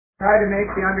Try to make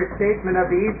the understatement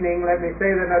of the evening, let me say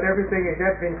that not everything has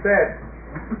yet been said.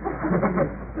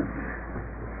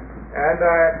 And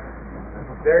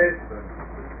there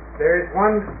is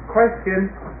one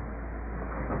question,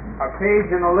 a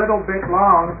page and a little bit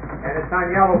long, and it's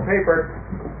on yellow paper.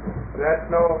 That's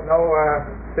no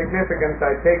significance,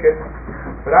 I take it.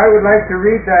 But I would like to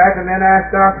read that and then ask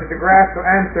Dr. DeGraff to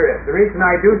answer it. The reason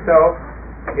I do so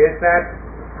is that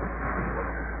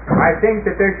I think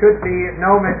that there should be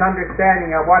no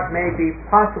misunderstanding of what may be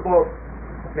possible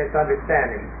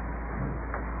misunderstandings.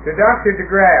 To Dr.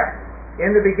 DeGraff,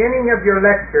 in the beginning of your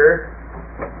lecture,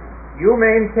 you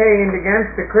maintained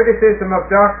against the criticism of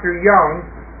Dr. Young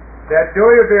that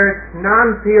Dooyeweerd's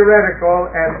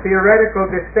non-theoretical and theoretical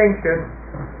distinction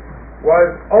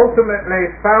was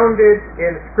ultimately founded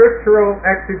in scriptural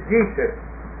exegesis.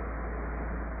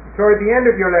 Toward the end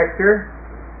of your lecture,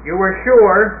 you were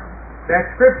sure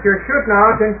that Scripture should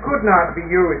not and could not be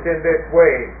used in this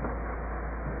way.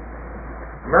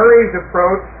 Murray's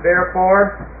approach,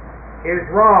 therefore, is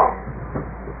wrong.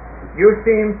 You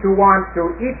seem to want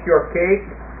to eat your cake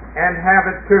and have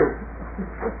it too.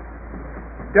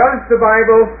 Does the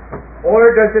Bible,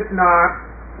 or does it not,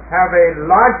 have a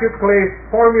logically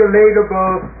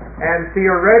formulatable and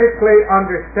theoretically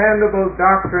understandable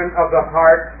doctrine of the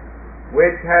heart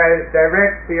which has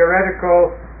direct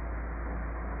theoretical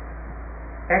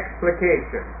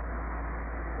application,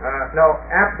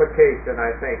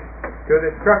 I think, to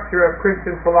the structure of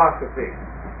Christian philosophy?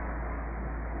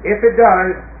 If it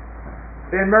does,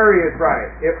 then Murray is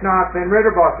right. If not, then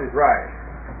Ritterbuss is right.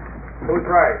 Who's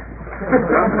right?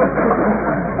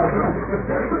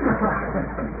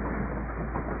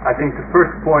 I think the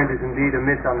first point is indeed a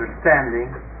misunderstanding.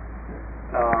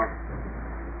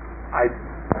 I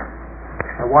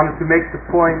wanted to make the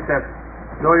point that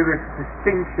Dooyeweerd's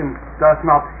distinction does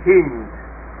not hinge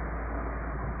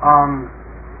on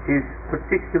his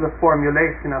particular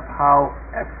formulation of how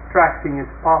abstracting is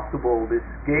possible, this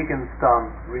Gegenstand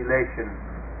relation,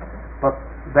 but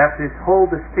that this whole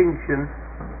distinction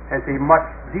has a much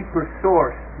deeper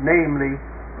source, namely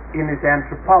in his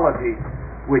anthropology,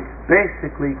 which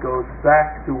basically goes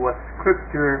back to what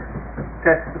Scripture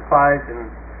testifies and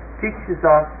teaches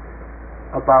us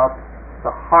about the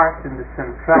heart and the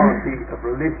centrality of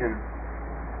religion.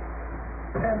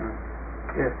 And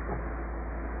if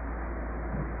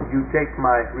you take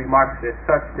my remarks as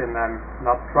such, then I'm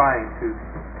not trying to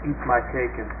eat my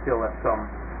cake and still have some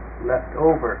left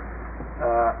over.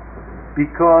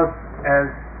 Because,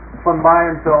 as von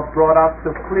Mayenveld brought out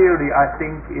so clearly, I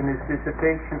think, in his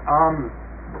dissertation on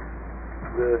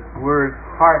the word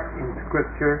heart in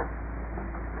Scripture,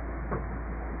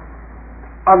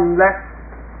 unless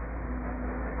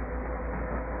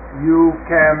you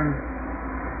can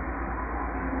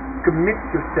commit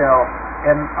yourself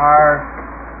and are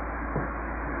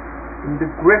in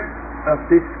the grip of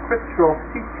this scriptural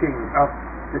teaching of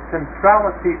the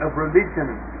centrality of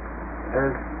religion,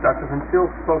 as Dr. Van Til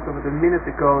spoke of it a minute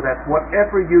ago, that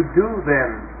whatever you do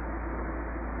then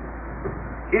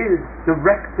is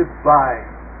directed by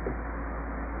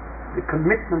the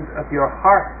commitment of your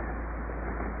heart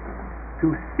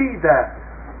to see that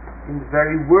in the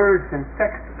very words and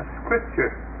text of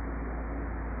Scripture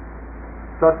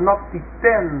does not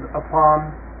depend upon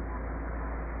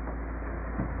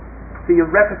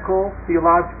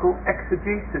theological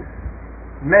exegesis.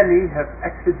 Many have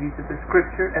exegeted the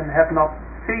Scripture and have not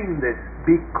seen this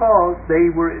because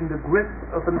they were in the grip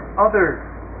of another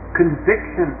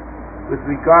conviction with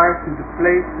regard to the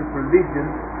place of religion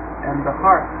and the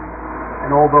heart.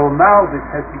 And although now this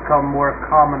has become more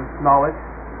common knowledge,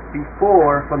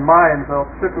 before von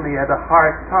Mayenveld certainly had a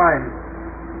hard time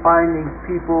finding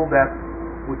people that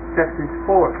would set this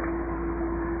forth.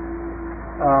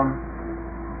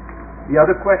 The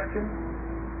other question,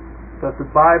 does the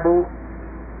Bible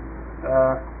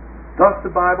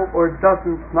or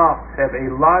doesn't not have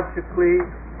a logically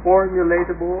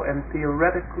formulatable and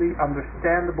theoretically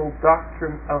understandable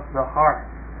doctrine of the heart?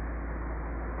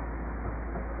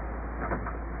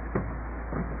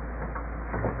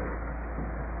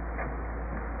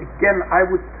 Again, I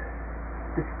would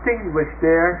distinguish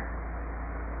there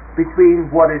between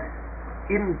what is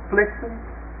implicit,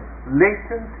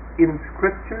 latent in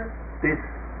Scripture, this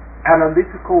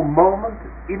analytical moment,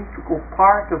 integral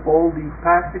part of all these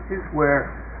passages where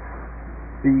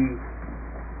the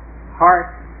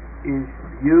heart is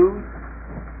used,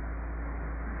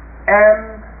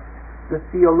 and the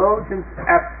theologians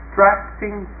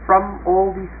abstracting from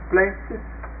all these places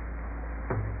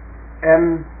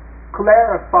and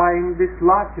clarifying this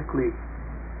logically.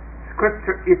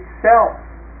 Scripture itself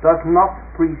does not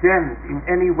present in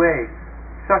any way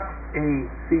such a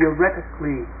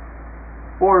theoretically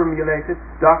formulated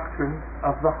doctrine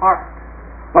of the heart.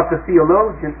 But the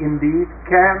theologian indeed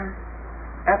can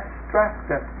abstract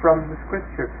that from the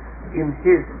Scripture in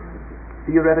his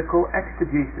theoretical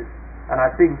exegesis, and I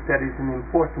think that is an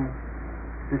important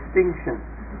distinction.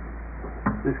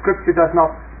 The Scripture does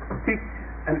not teach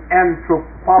an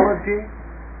anthropology,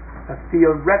 a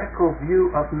theoretical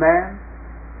view of man,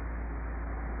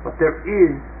 but there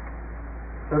is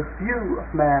a view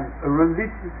of man, a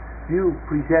religious view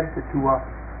presented to us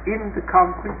in the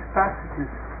concrete passages.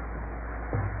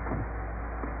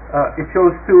 It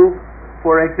shows too,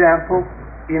 for example,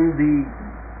 in the,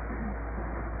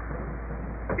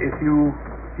 if you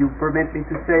permit me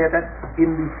to say that,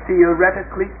 in the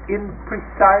theoretically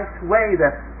imprecise way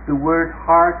that the word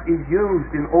heart is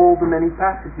used in all the many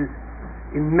passages,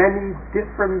 in many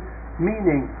different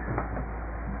meanings.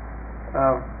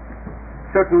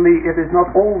 Certainly it is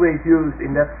not always used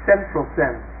in that central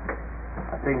sense.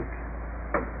 I think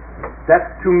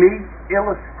that to me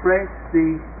illustrates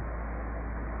the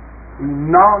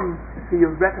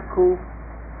non-theoretical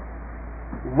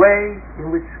way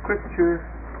in which Scripture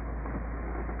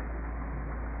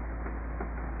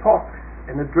talks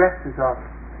and addresses us,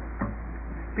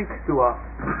 speaks to us.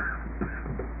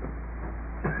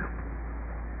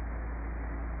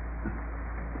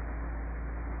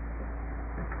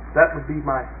 That would be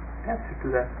my answer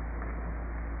to that.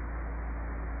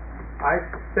 I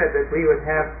said that we would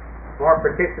have more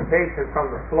participation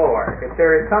from the floor. If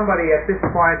there is somebody at this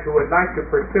point who would like to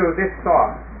pursue this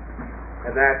thought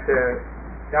that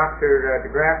Dr. de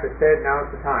Graaf has said, now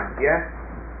is the time. Yes?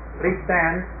 Please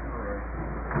stand. All right.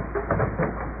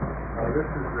 This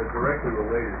is directly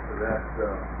related to that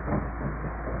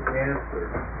answer.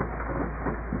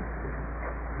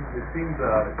 It seems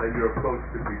that your approach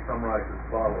could be summarized as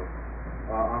follows.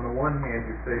 On the one hand,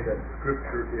 you say that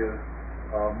Scripture is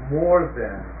more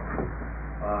than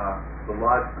the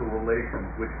logical relations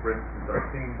which, for instance, are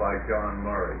seen by John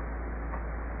Murray,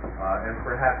 and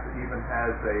perhaps even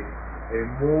has a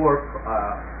more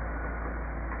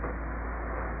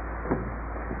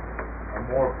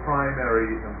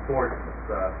primary importance.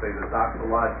 Say the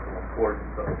doxological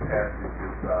importance of the passage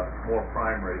is more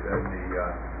primary than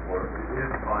or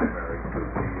is primary to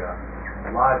the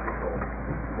logical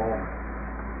moment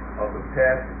of the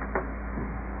passage.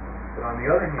 But on the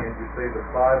other hand, you say the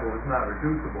Bible is not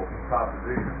reducible to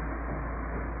propositions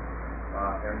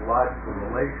and logical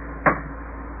relations.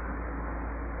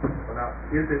 Well, now,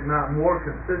 is it not more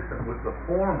consistent with the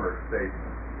former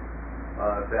statement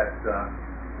that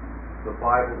the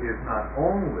Bible is not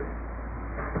only,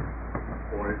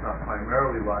 or is not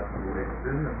primarily logical relations?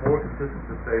 Isn't it more consistent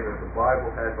to say that the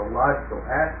Bible has a logical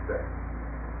aspect?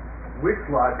 Which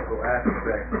logical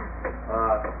aspect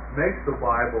makes the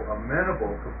Bible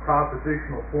amenable to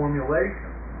propositional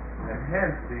formulation, and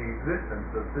hence the existence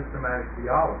of systematic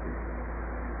theology?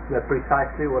 That's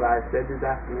precisely what I said this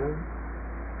afternoon.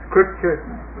 Scripture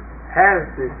has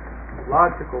this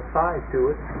logical side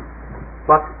to it,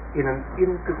 but in an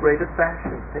integrated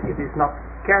fashion. It is not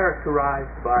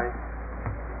characterized by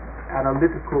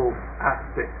analytical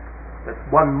aspects. That's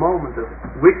one moment of it,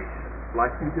 which,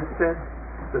 like you just said,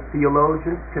 the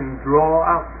theologian can draw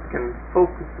out, can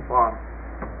focus upon,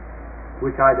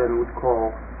 which I then would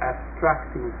call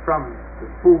abstracting from the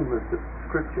fullness of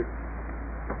Scripture.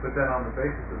 But then on the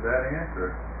basis of that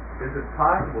answer, is it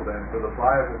possible then for the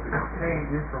Bible to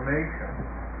contain information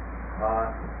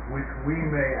which we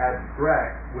may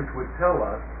abstract, which would tell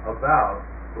us about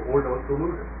the Ordo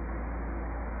Salutis,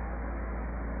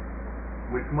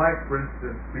 which might, for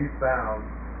instance, be found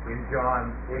in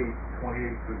John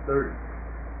 8:28 through 30?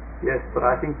 Yes, but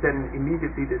I think then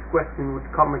immediately this question would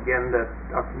come again that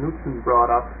Dr. Knudsen brought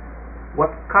up.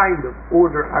 What kind of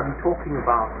order are we talking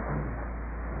about?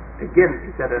 Again,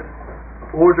 is that an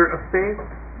order of faith?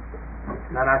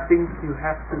 And I think you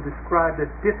have to describe it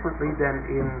differently than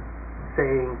in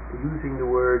saying, using the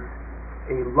words,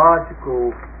 a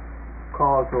logical,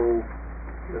 causal,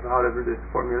 however this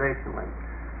formulation went,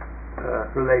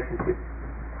 relationship.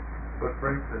 But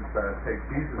for instance, take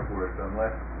Jesus' words,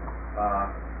 unless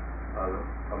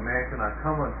a man cannot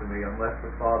come unto me unless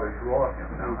the Father draw him.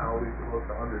 Now, how are we supposed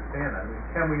to understand that? I mean,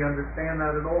 can we understand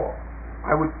that at all?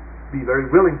 I would be very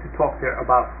willing to talk there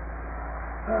about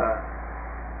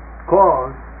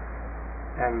cause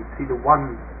and see the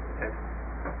one as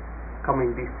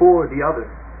coming before the other.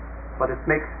 But it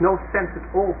makes no sense at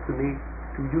all to me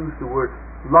to use the word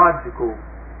logical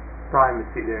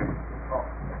primacy there. Oh,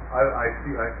 I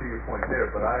see your point there,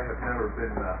 but I have never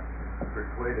been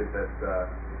persuaded that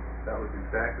that was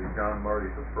exactly John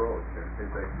Murray's approach in his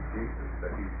exegesis,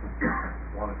 that he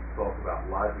wanted to talk about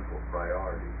logical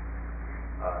priority,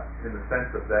 in the sense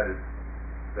of that is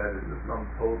the sum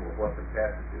total of what the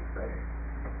passage is saying.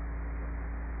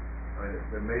 I mean,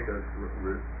 it made us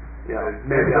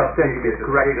maybe I think it's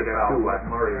corrected there about too. what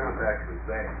Murray was actually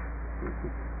saying.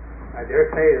 I dare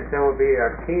say that there will be a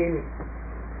keen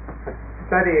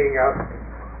studying of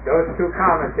those two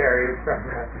commentaries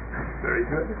Very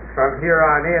good. from here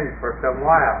on in for some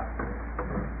while.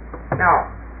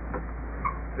 Now,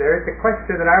 there is a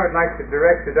question that I would like to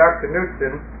direct to Dr.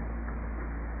 Knudsen,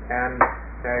 and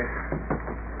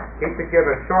he could give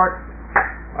a short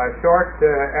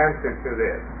answer to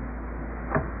this.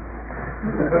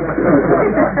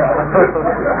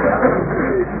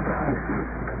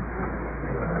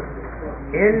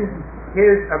 In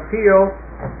his appeal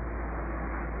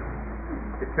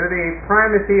to the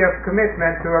primacy of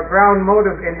commitment to a ground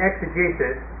motive in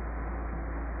exegesis,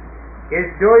 is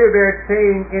Dooyeweerd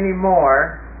saying any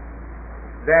more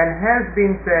than has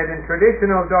been said in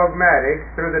traditional dogmatics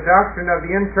through the doctrine of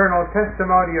the internal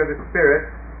testimony of the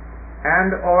Spirit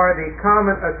and or the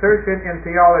common assertion in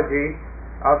theology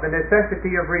of the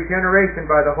necessity of regeneration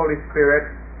by the Holy Spirit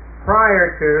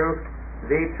prior to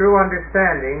the true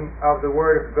understanding of the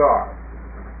Word of God?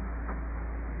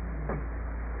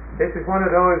 This is one of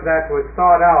those that was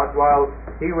thought out while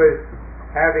he was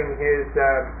having his,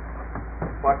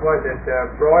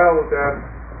 broiled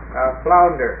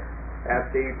flounder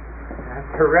at the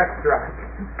restaurant.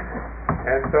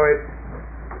 And so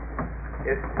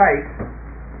it's tight,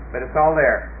 but it's all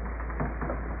there.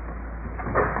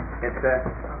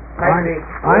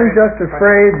 I'm just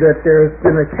afraid that there's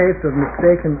been a case of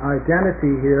mistaken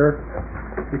identity here,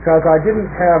 because I didn't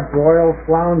have broiled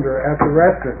flounder at the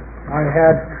restaurant. I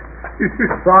had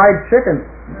fried chicken.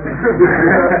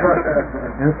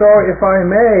 And so, if I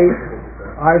may,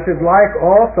 I should like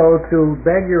also to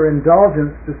beg your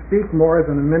indulgence to speak more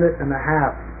than a minute and a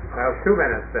half. 2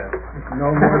 minutes then.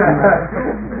 No more than that.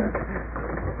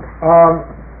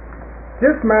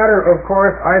 This matter, of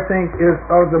course, I think is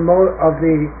of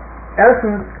the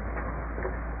essence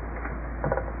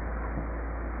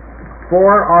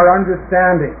for our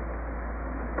understanding.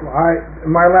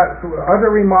 My other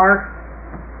remarks,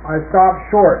 I stopped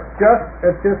short. Just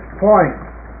at this point,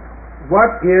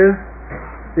 what is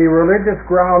the religious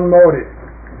ground motive?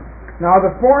 Now,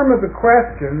 the form of the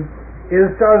question is,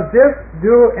 does this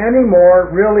do any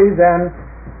more really than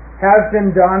has been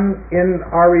done in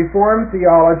our Reformed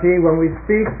theology when we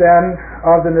speak then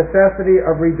of the necessity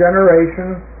of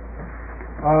regeneration,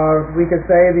 we could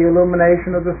say the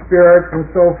illumination of the Spirit, and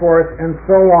so forth and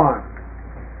so on.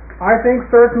 I think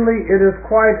certainly it is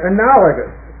quite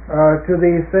analogous to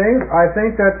these things. I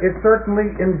think that it certainly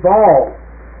involves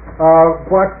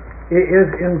what is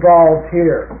involved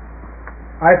here.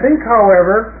 I think,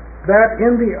 however, that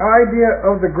in the idea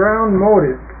of the ground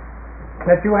motive,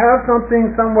 that you have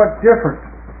something somewhat different.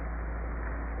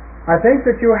 I think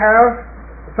that you have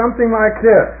something like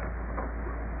this,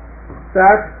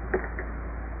 that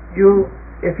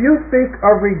if you speak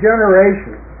of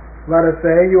regeneration, let us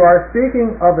say, you are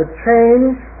speaking of a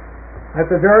change at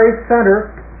the very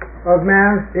center of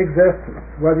man's existence.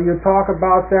 Whether you talk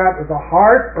about that with the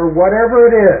heart or whatever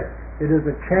it is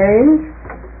a change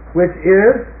which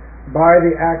is by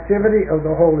the activity of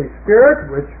the Holy Spirit,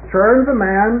 which turns a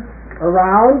man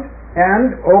around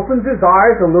and opens his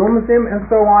eyes, illumines him, and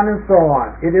so on and so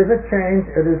on. It is a change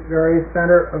at his very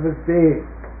center of his being.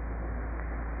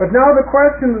 But now the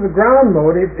question of the ground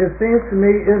motive, it seems to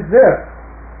me, is this: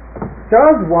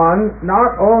 does one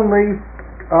not only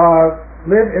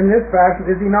live in this fashion,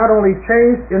 is he not only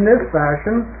changed in this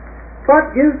fashion, but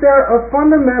is there a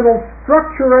fundamental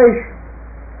structuration?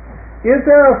 Is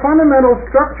there a fundamental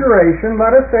structuration,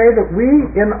 let us say, that we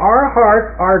in our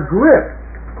hearts are gripped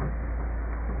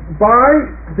by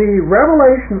the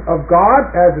revelation of God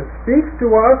as it speaks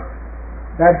to us,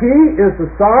 that He is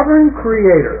the sovereign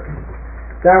creator,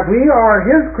 that we are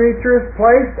His creatures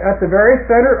placed at the very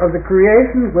center of the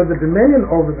creation with the dominion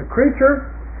over the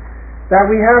creature, that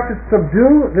we have to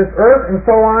subdue this earth and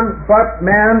so on, but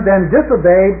man then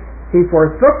disobeyed, he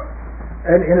forsook,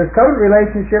 and in his covenant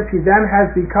relationship he then has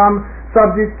become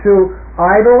subject to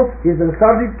idols, he's been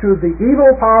subject to the evil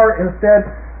power instead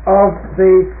of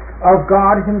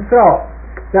God Himself,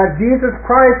 that Jesus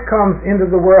Christ comes into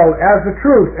the world as the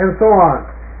truth and so on,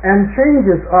 and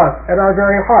changes us at our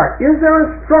very heart. Is there a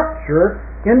structure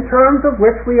in terms of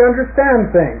which we understand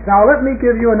things? Now let me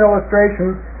give you an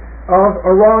illustration of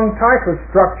a wrong type of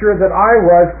structure that I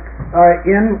was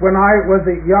in when I was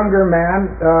a younger man,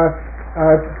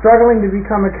 struggling to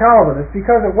become a Calvinist,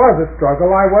 because it was a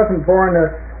struggle. I wasn't born a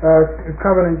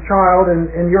covenant child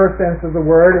in your sense of the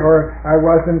word, or I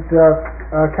wasn't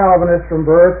a Calvinist from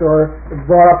birth or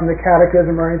brought up in the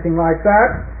catechism or anything like that.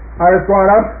 I was brought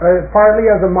up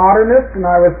partly as a modernist, and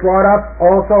I was brought up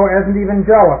also as an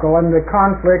evangelical, and the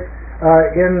conflict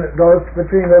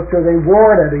between those two, they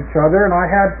warred at each other, and I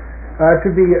had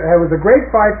it was a great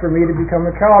fight for me to become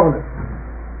a Calvinist.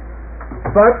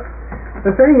 But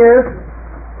the thing is,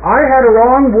 I had a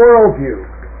wrong worldview.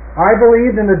 I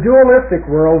believed in a dualistic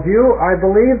worldview. I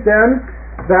believed then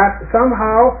that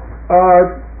somehow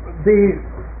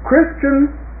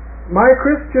my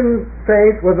Christian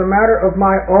faith was a matter of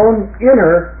my own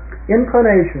inner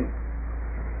inclination.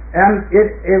 And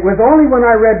it was only when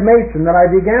I read Machen that I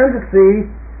began to see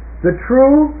the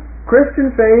true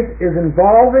Christian faith is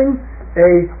involving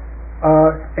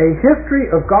a history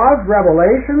of God's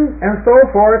revelation and so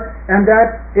forth, and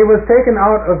that it was taken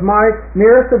out of my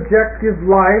mere subjective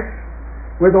life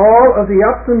with all of the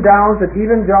ups and downs that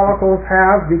evangelicals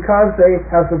have, because they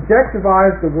have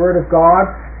subjectivized the Word of God,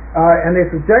 and they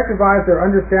subjectivized their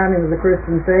understanding of the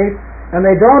Christian faith, and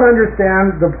they don't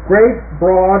understand the great,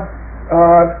 broad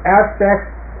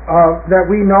aspects that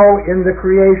we know in the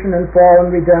creation and fall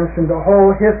and redemption, the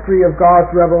whole history of God's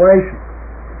revelation.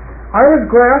 I was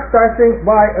grasped, I think,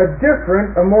 by a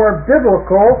different, a more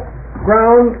biblical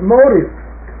ground motive,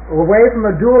 away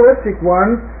from a dualistic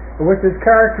one, which is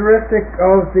characteristic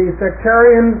of the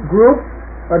sectarian groups,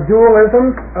 a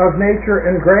dualism of nature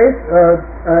and grace,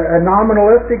 a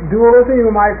nominalistic dualism,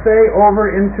 you might say,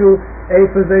 over into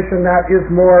a position that is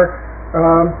more,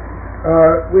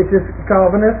 which is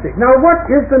Calvinistic. Now, what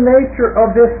is the nature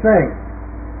of this thing?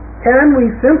 Can we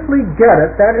simply get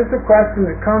it? That is the question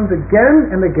that comes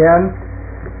again and again.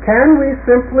 Can we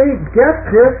simply get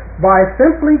this by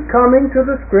simply coming to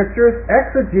the Scriptures,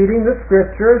 exegeting the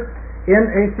Scriptures in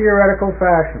a theoretical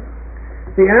fashion?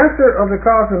 The answer of the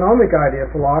cosmonomic idea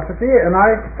philosophy, and I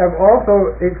have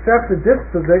also accepted this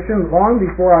position long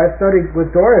before I studied with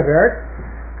Dooyeweerd,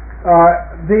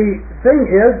 the thing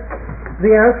is, the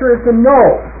answer is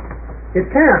no. It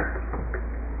can't.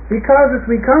 Because as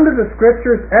we come to the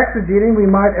Scriptures exegeting, we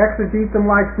might exegete them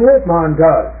like Bultmann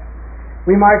does.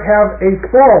 We might have a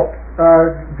false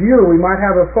view. We might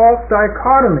have a false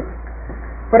dichotomy.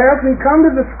 But as we come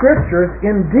to the Scriptures,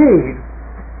 indeed,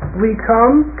 we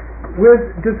come with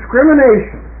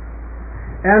discrimination.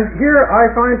 And here I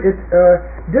find it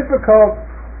difficult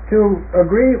to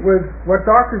agree with what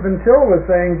Dr. Van Til was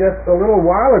saying just a little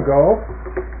while ago,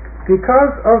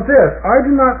 because of this. I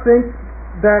do not think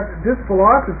that this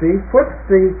philosophy puts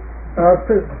the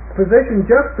position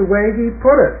just the way he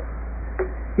put it.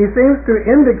 He seems to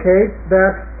indicate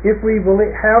that if we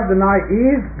have the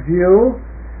naive view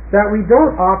that we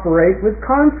don't operate with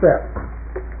concepts,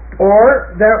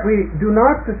 or that we do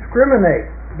not discriminate,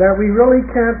 that we really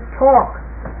can't talk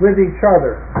with each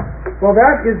other. Well,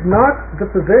 that is not the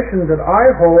position that I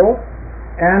hold,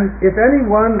 and if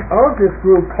anyone of this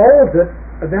group holds it,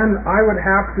 then I would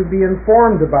have to be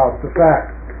informed about the fact.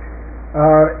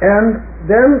 And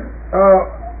then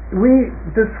we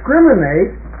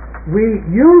discriminate, we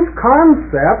use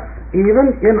concepts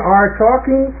even in our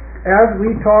talking as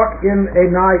we talk in a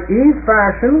naive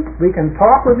fashion. We can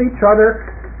talk with each other,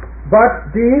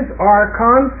 but these are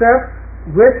concepts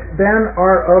which then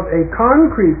are of a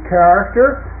concrete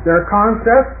character. They're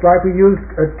concepts like we use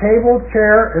a table,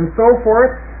 chair, and so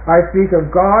forth. I speak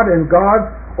of God and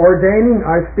God's ordaining,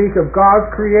 I speak of God's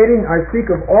creating, I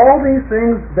speak of all these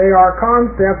things. They are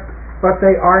concepts, but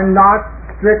they are not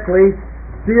strictly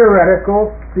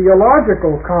theoretical,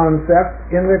 theological concepts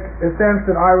in the sense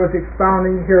that I was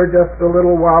expounding here just a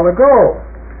little while ago.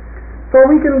 So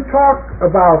we can talk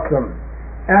about them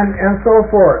and so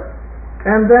forth.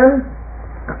 And then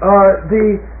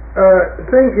the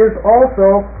thing is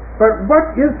also, but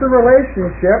what is the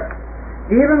relationship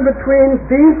even between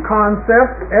these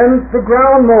concepts and the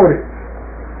ground motive?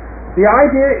 The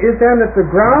idea is then that the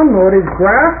ground motive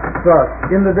grasps us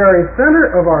in the very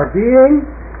center of our being.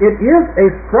 It is a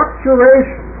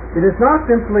structuration. It is not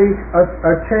simply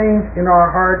a change in our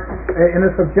heart in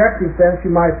a subjective sense,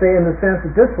 you might say, in the sense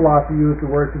that this philosophy used the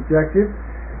word subjective.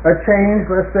 A change,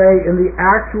 let's say, in the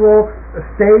actual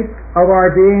state of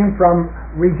our being from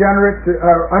regenerate to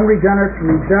unregenerate to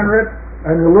regenerate,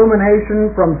 an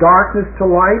illumination from darkness to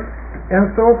light,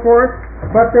 and so forth.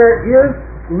 But there is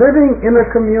living in a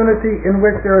community in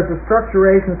which there is a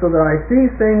structuration so that I see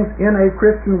things in a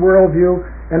Christian worldview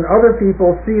and other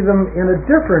people see them in a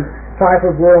different type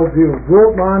of worldview.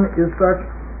 Bultmann is such,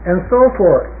 and so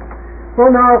forth. Well,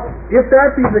 now, if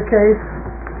that be the case,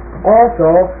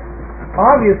 also,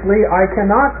 obviously I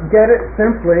cannot get it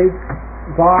simply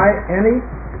by any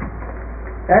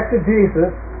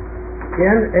exegesis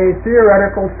in a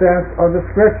theoretical sense of the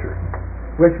Scriptures,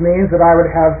 which means that I would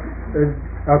have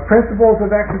principles of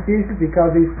exegesis,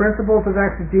 because these principles of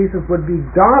exegesis would be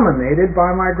dominated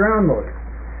by my ground motive.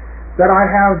 That I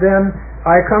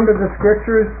come to the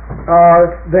Scriptures,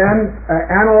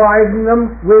 analyzing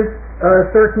them with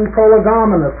certain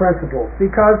prolegomena principles,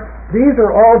 because these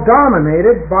are all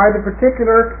dominated by the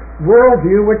particular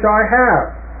worldview which I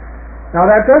have. Now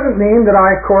that doesn't mean that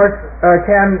I, of course,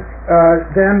 can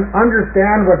then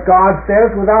understand what God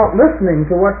says without listening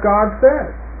to what God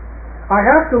says. I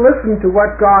have to listen to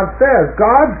what God says.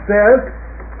 God says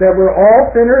that we're all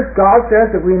sinners. God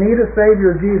says that we need a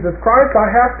Savior, Jesus Christ.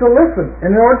 I have to listen.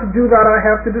 And in order to do that, I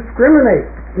have to discriminate.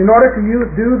 In order to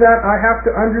do that, I have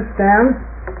to understand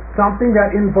something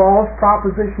that involves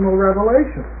propositional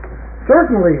revelation.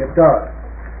 Certainly it does.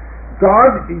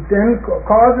 God then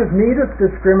causes me to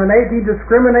discriminate. He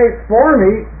discriminates for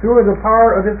me through the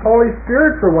power of His Holy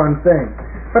Spirit, for one thing.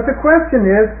 But the question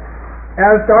is,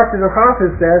 as Dr.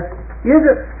 Zacharias says, is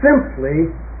it simply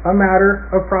a matter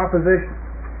of proposition?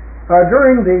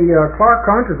 During the Clark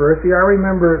controversy, I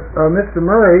remember Mr.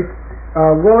 Murray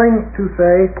willing to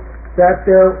say that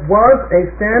there was a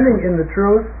standing in the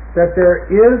truth, that there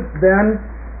is then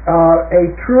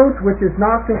a truth which is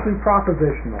not simply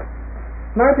propositional.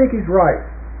 And I think he's right.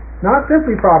 Not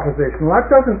simply propositional. That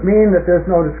doesn't mean that there's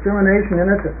no discrimination in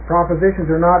it, that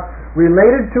propositions are not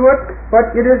related to it,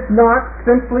 but it is not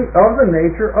simply of the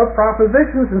nature of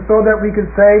propositions, and so that we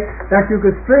could say that you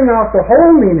could string out the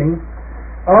whole meaning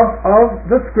of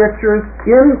the Scriptures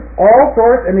in all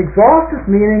sorts, an exhaustive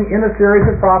meaning in a series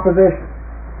of propositions.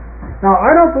 Now, I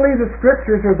don't believe the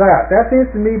Scriptures are that. That seems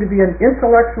to me to be an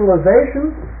intellectualization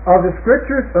of the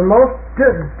Scriptures, a most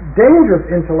dangerous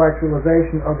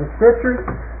intellectualization of the Scriptures,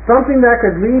 something that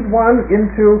could lead one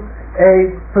into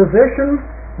a position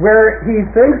where he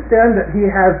thinks then that he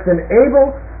has been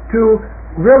able to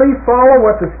really follow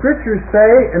what the Scriptures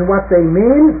say and what they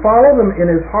mean, follow them in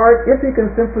his heart, if he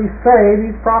can simply say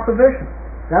these propositions.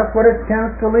 That's what it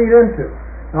tends to lead into.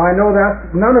 Now, I know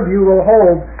that none of you will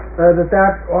hold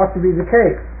that ought to be the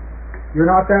case. You're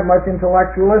not that much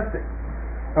intellectualistic.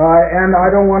 And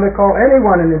I don't want to call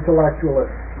anyone an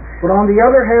intellectualist. But on the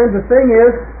other hand, the thing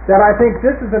is that I think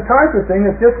this is the type of thing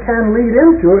that this can lead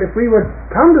into if we would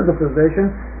come to the position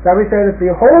that we say that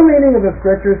the whole meaning of the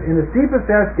Scriptures in its deepest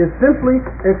sense is simply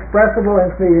expressible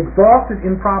and can be exhausted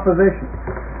in propositions.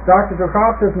 Dr.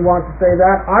 Zacharias doesn't want to say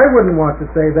that. I wouldn't want to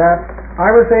say that.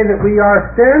 I would say that we are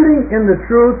standing in the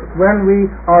truth when we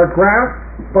are grasped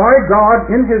by God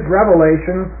in His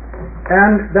revelation,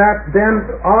 and that then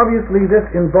obviously this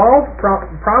involves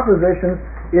propositions.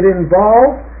 It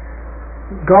involves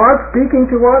God speaking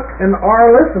to us and our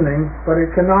listening, but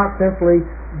it cannot simply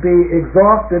be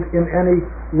exhausted in any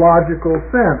logical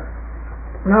sense.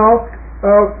 Now,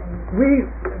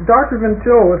 Dr. Van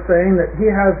Til was saying that he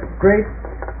has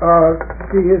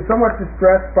he is somewhat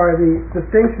distressed by the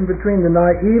distinction between the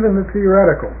naive and the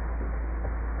theoretical.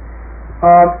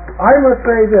 I must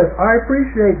say this, I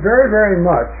appreciate very, very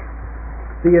much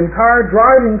the entire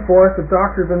driving force of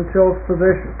Dr. Van Til's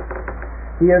position.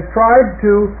 He has tried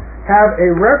to have a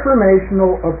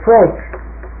reformational approach.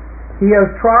 He has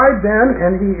tried then,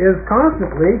 and he is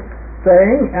constantly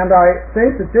saying, and I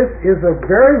think that this is a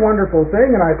very wonderful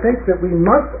thing, and I think that we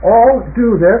must all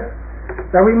do this,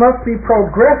 that we must be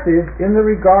progressive in the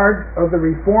regard of the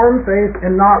Reformed faith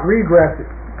and not regressive.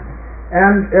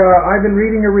 And I've been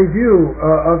reading a review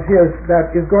of his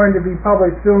that is going to be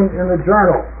published soon in the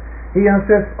journal. He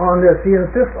insists on this. He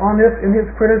insists on this in his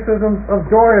criticisms of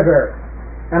Dooyeweerd.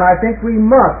 And I think we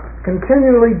must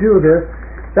continually do this,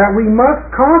 that we must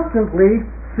constantly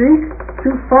seek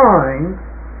to find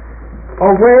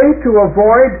a way to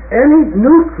avoid any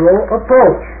neutral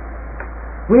approach.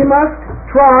 We must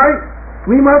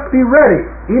be ready,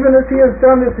 even as he has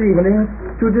done this evening,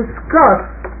 to discuss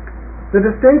the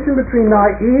distinction between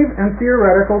naive and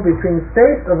theoretical, between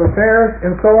state of affairs,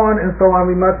 and so on and so on.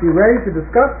 We must be ready to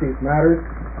discuss these matters.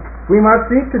 We must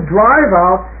seek to drive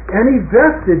out any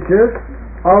vestiges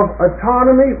of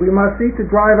autonomy. We must seek to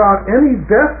drive out any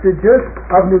vestiges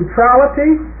of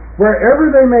neutrality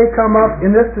wherever they may come up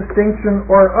in this distinction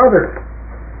or others.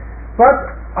 But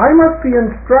I must be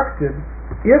instructed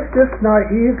if this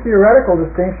naive theoretical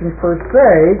distinction per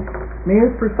se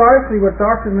means precisely what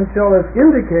Dr. Van Til has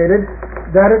indicated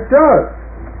that it does.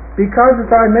 Because, as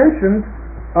I mentioned,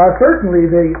 certainly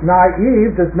the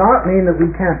naive does not mean that we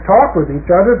can't talk with each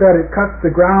other, that it cuts the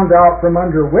ground out from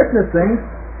under witnessing.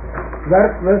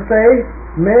 Let's say,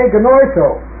 me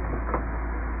genoito.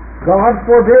 God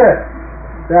forbid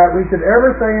that we should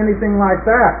ever say anything like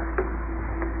that.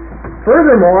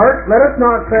 Furthermore, let us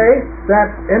not say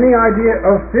that any idea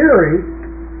of theory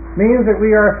means that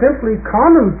we are simply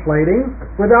contemplating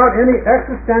without any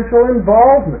existential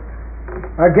involvement.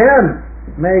 Again,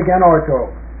 me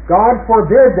genoito. God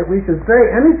forbid that we should say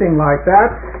anything like that.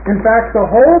 In fact, the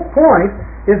whole point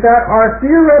is that our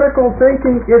theoretical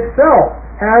thinking itself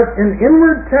has an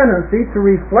inward tendency to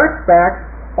reflect back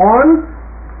on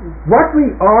what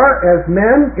we are as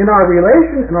men in our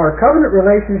covenant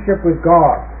relationship with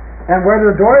God. And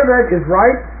whether Dooyeweerd is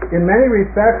right in many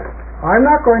respects, I'm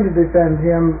not going to defend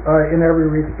him in every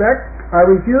respect. I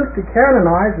refuse to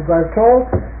canonize, as I've told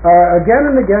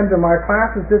again and again to my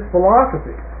classes, this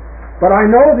philosophy. But I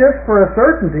know this for a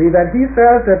certainty, that he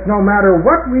says that no matter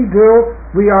what we do,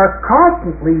 we are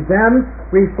constantly then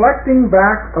reflecting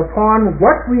back upon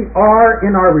what we are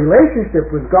in our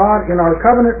relationship with God, in our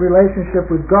covenant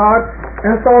relationship with God,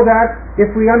 and so that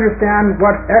if we understand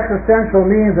what existential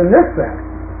means in this sense,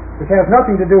 which has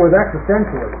nothing to do with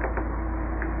existentialism,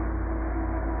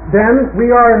 then we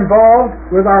are involved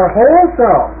with our whole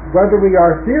self, whether we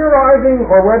are theorizing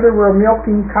or whether we're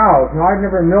milking cows. Now, I've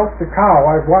never milked a cow.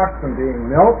 I've watched them being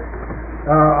milked.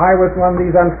 I was one of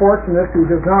these unfortunates who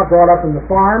was not brought up in the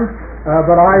farm,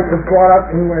 but I was brought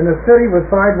up in the city with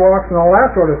sidewalks and all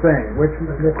that sort of thing, which,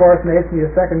 of course, makes me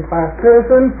a second-class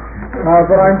citizen,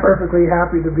 but I'm perfectly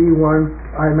happy to be one.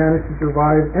 I managed to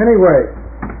survive anyway.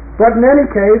 But in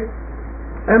any case,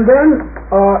 and then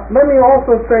let me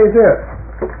also say this.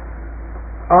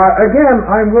 Again,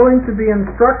 I'm willing to be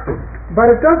instructed,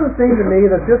 but it doesn't seem to me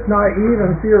that this naive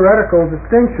and theoretical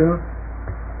distinction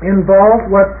involves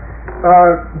what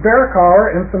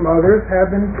Berkouwer and some others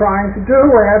have been trying to do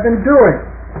or have been doing.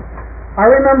 I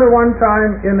remember one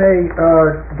time in a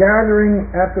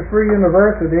gathering at the Free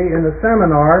University in a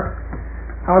seminar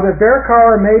how that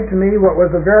Berkouwer made to me what was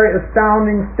a very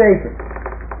astounding statement.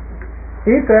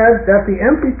 He said that the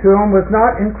empty tomb was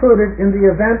not included in the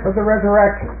event of the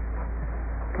resurrection.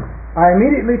 I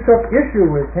immediately took issue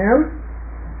with him,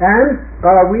 and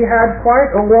we had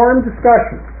quite a warm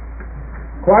discussion.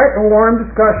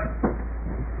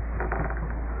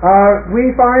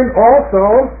 We find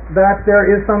also that there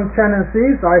is some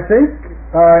tendencies, I think,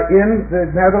 in the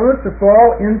Netherlands to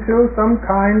fall into some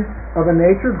kind of a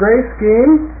nature grace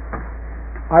scheme.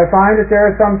 I find that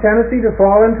there is some tendency to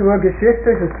fall into a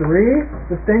Geschichte-Historie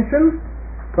distinction.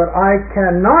 But I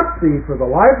cannot see for the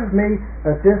life of me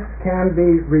that this can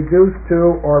be reduced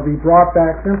to or be brought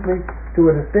back simply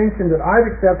to a distinction that I've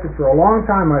accepted for a long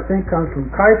time, I think comes from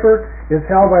Kuyper, is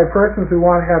held by persons who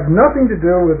want to have nothing to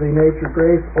do with the nature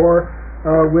grace or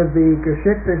with the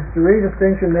Geschichte-Historie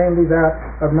distinction, namely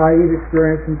that of naive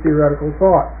experience and theoretical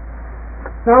thought.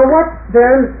 Now what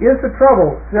then is the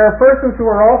trouble? There are persons who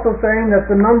are also saying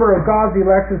that the number of God's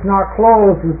elect is not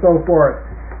closed and so forth.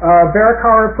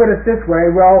 Berkouwer put it this way,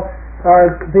 the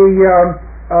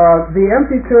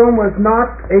empty tomb was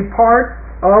not a part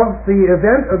of the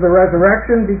event of the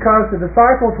resurrection because the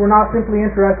disciples were not simply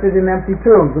interested in empty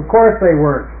tombs. Of course they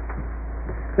weren't.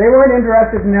 They weren't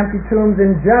interested in empty tombs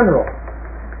in general.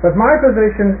 But my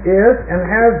position is, and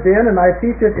has been, and I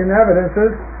teach it in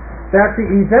evidences, that the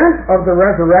event of the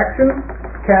resurrection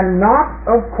cannot,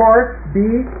 of course,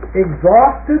 be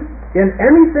exhausted in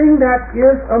anything that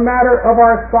is a matter of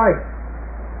our sight.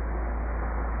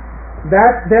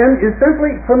 That then is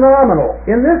simply phenomenal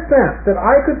in this sense that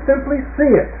I could simply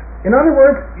see it. In other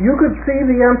words, you could see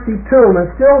the empty tomb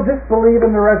and still disbelieve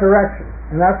in the resurrection.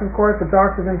 And that's, of course, what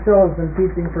Dr. Van Til has been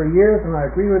teaching for years, and I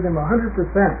agree with him 100%,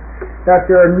 that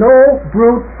there are no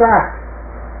brute facts.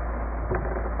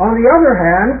 On the other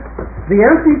hand, the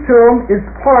empty tomb is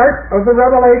part of the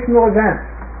revelational event.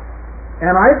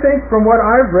 And I think from what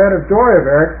I've read of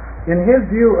Dooyeweerd, in his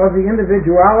view of the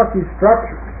individuality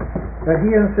structure, that he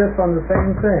insists on the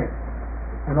same thing.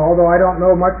 And although I don't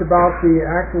know much about the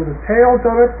actual details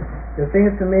of it, it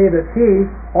seems to me that he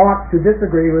ought to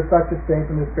disagree with such a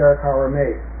statement as Berkouwer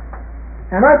made.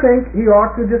 And I think he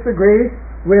ought to disagree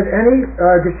with any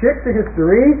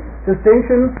Geschichte-Historie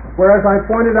distinction, whereas I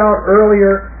pointed out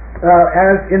earlier,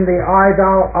 as in the I,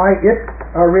 thou, I, it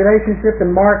relationship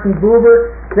in Martin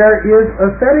Buber, there is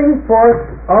a setting forth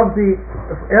of the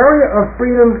area of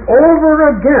freedom over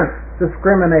against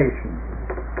discrimination,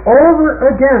 over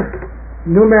against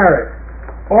numerics,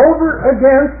 over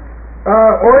against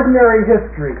ordinary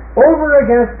history, over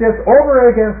against this, over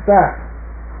against that.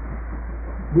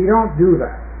 We don't do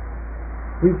that.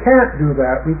 We can't do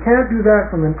that. We can't do that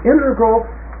from an integral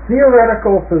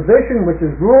theoretical position which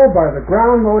is ruled by the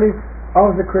ground motive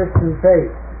of the Christian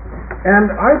faith.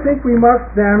 And I think we must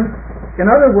then In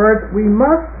other words, we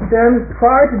must then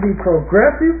try to be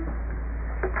progressive.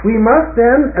 We must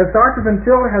then, as Dr.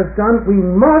 Ventilla has done, we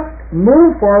must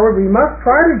move forward. We must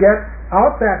try to get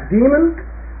out that demon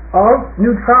of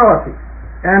neutrality.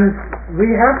 And we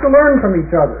have to learn from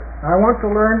each other. I want to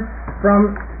learn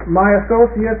from my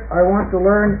associates. I want to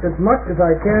learn as much as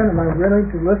I can, and I'm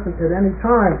willing to listen at any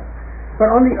time.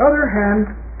 But on the other hand,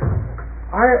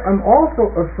 I am also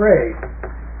afraid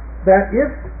that if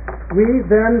we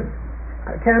then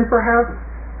can perhaps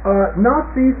not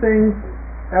see things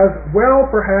as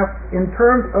well, perhaps in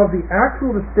terms of the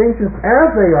actual distinctions as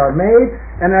they are made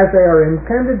and as they are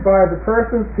intended by the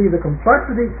person, see the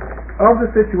complexity of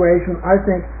the situation, I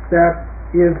think that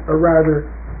is a rather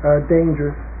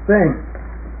dangerous thing.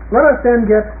 Let us then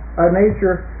get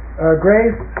nature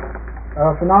grace,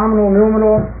 phenomenal,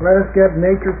 numinal. Let us get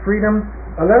nature freedom.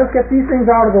 Let us get these things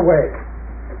out of the way.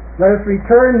 Let us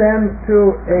return then to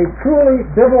a truly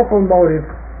biblical motive,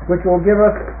 which will give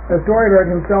us, as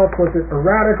Doriberg himself puts it, a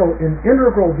radical and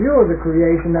integral view of the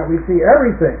creation, that we see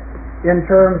everything in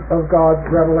terms of God's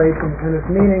revelation and its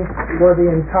meaning for the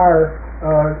entire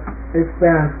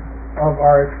expanse of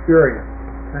our experience.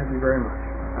 Thank you very much.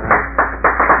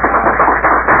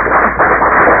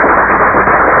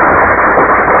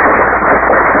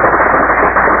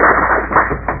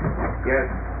 Yes,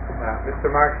 Mr.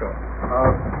 Marshall.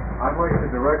 I'd like to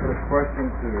direct this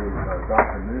question to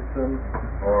Dr. Knudsen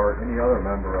or any other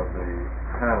member of the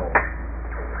panel.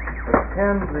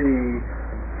 Can the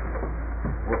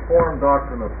Reformed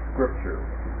doctrine of Scripture,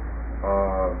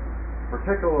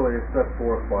 particularly as set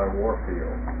forth by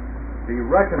Warfield, be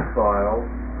reconciled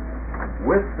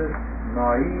with this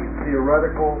naive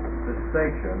theoretical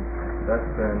distinction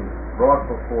that's been brought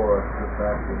before us this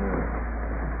afternoon?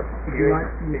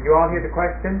 Did you all hear the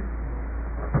question?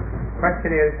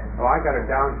 Question is, I got it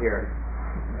down here.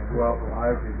 Well,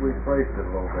 I've rephrased it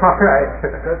a little bit. All right.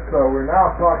 So we're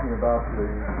now talking about the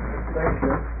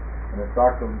distinction, and as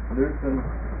Dr. Knudsen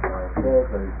says,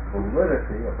 a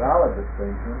validity, a valid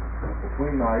distinction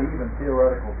between naive and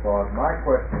theoretical thought. My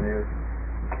question is,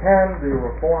 can the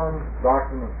Reformed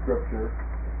doctrine of Scripture,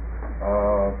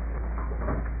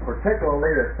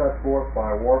 particularly as set forth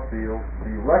by Warfield,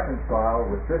 be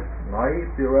reconciled with this naive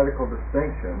theoretical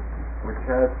distinction which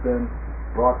has been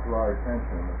brought to our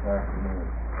attention this afternoon,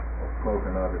 or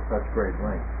spoken of at such great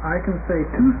length? I can say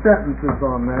two sentences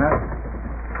on that.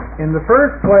 In the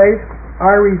first place,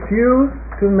 I refuse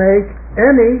to make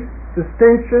any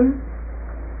distinction,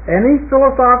 any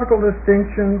philosophical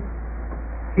distinction,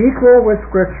 equal with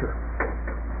Scripture.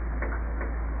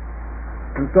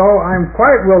 And so I'm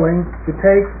quite willing to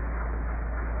take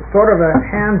sort of a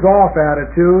hands-off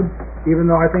attitude, even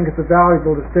though I think it's a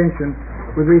valuable distinction,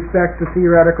 with respect to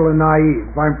theoretical and naive.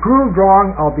 If I'm proved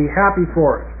wrong, I'll be happy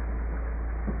for it.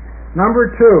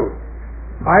 Number two,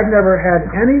 I've never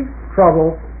had any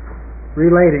trouble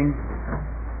relating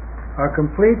a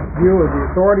complete view of the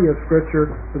authority of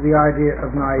Scripture to the idea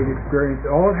of naive experience.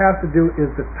 All it has to do is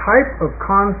the type of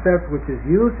concept which is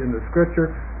used in the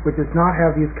Scripture, which does not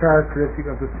have these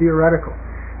characteristics of the theoretical.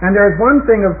 And there's one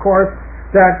thing, of course,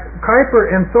 that Kuyper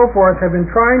and so forth have been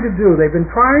trying to do. They've been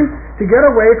trying to get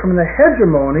away from the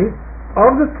hegemony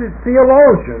of the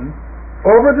theologian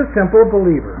over the simple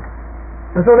believer.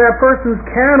 And so that persons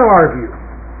can argue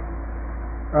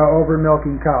over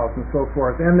milking cows and so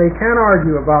forth, and they can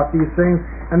argue about these things,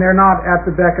 and they're not at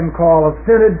the beck and call of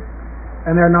synod,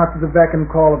 and they're not to the beck and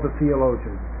call of the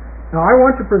theologian. Now I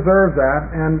want to preserve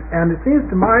that, and it seems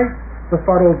to my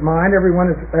befuddled mind, everyone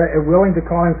is willing to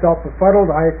call himself befuddled.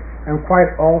 I am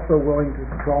quite also willing to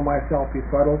call myself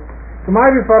befuddled. To my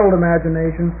befuddled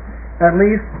imagination, at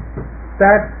least,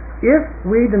 that if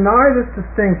we deny this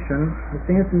distinction, it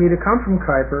seems to me to come from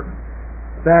Kuyper,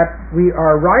 that we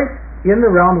are right in the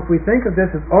realm, if we think of this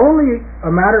as only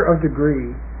a matter of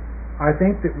degree, I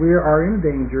think that we are in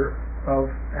danger of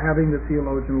having the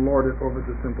theologian lord it over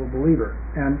the simple believer.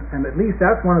 And at least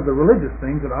that's one of the religious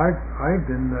things that I've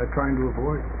been trying to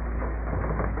avoid.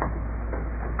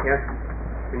 Yes,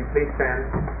 will you please stand?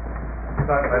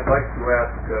 I'd like to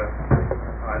ask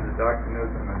either Dr.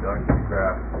 Knudsen or Dr.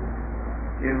 Graff,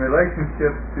 in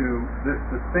relationship to this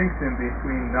distinction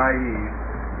between naive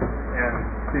and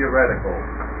theoretical,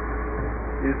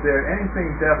 is there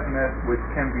anything definite which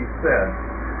can be said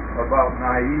about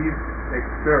naive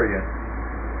experience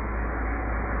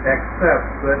except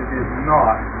that it is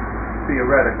not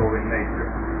theoretical in nature?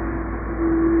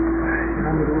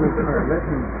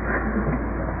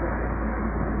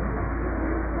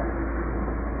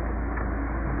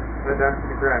 Let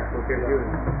Dr. Graff, we'll give you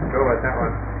go with that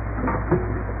one.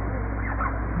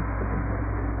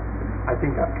 I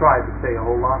think I've tried to say a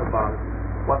whole lot about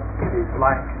what it is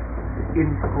like, its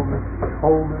integralness, its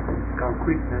wholeness, its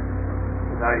concreteness,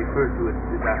 as I referred to it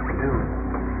this afternoon.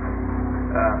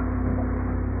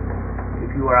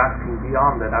 If you were asking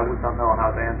beyond that, I would not know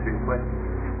how to answer your question.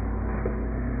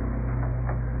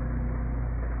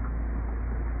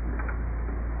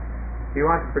 Do you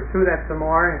want to pursue that some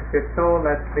more? If so,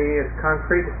 let's be as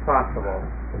concrete as possible.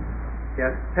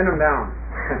 Yes, pin them down.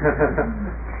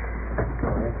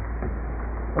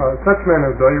 Such men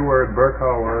as Dooyeweerd,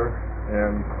 Berkouwer,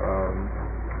 and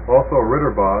also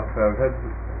Ridderbos have had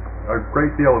a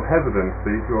great deal of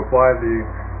hesitancy to apply the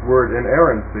word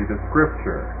inerrancy to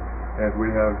Scripture, as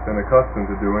we have been accustomed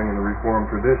to doing in the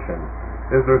Reformed tradition.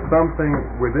 Is there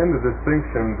something within the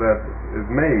distinction that is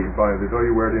made by the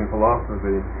Dooyeweerdian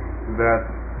philosophy that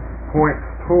points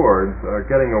towards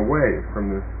getting away from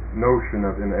this notion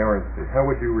of inerrancy? How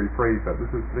would you rephrase that?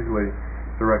 This is particularly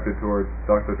directed towards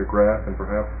Dr. de Graaf and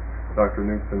perhaps Dr.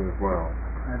 Knudsen as well.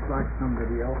 I'd like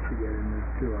somebody else to get in this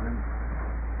too.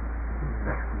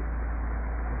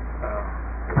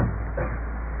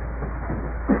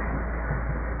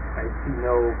 I see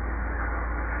no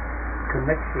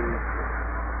connection.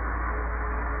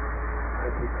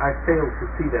 I fail to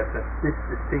see that this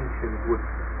distinction would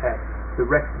have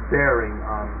direct bearing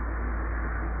on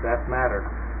that matter.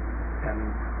 And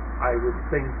I would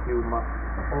think you must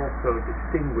also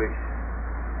distinguish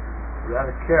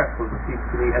rather carefully, it seems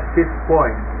to me, at this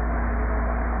point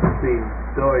between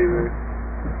Dooyeweerd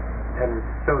and his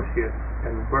associates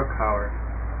and Berkouwer.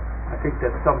 I think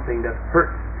that's something that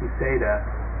hurts to say that,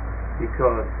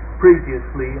 because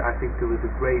previously I think there was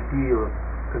a great deal of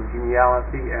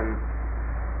congeniality, and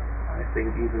I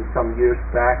think even some years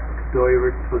back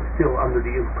Dooyeweerd was still under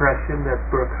the impression that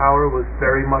Berkouwer was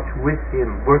very much with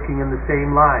him, working in the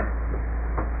same line.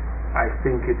 I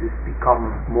think it has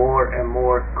become more and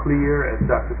more clear, as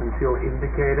Dr. Van Til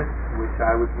indicated, which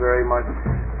I would very much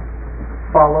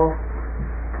follow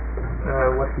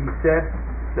what he said,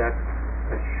 that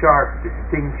a sharp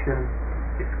distinction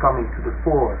is coming to the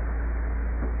fore.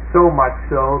 So much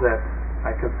so that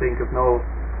I can think of no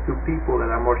two people that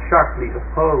are more sharply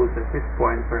opposed at this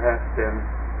point perhaps than,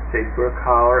 say,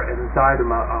 Berkouwer and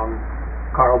Zuidema on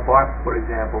Karl Barth, for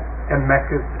example, and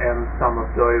Meckes and some of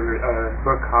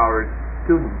Berkouwer's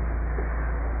students.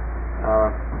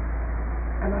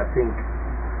 And I think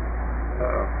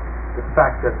the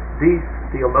fact that these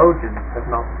theologians have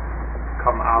not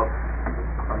come out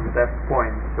on that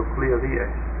point so clearly,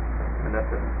 and that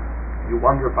you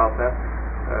wonder about that,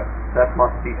 that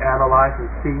must be analyzed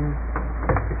and seen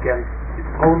against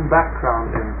its own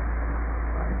background, and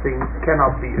I think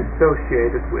cannot be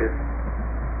associated with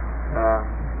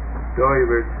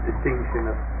Dooyeweerd's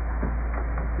distinction of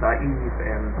naive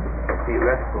and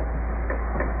theoretical.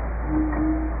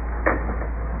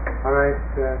 All right.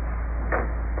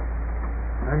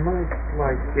 I might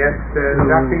like, yes,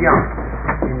 Dr. Young.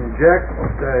 Inject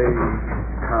a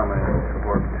comment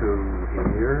or two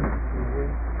here.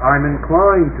 I'm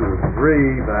inclined to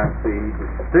agree that the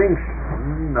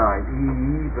distinction,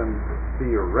 naive and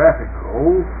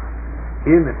theoretical,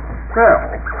 in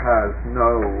itself has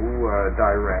no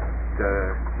direct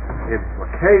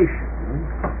implication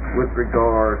with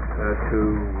regard to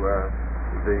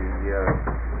the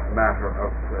matter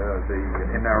of the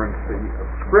inerrancy of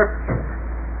Scripture.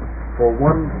 For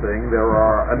one thing, there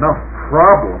are enough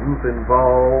problems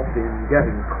involved in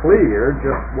getting clear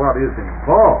just what is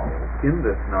involved in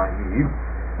this naive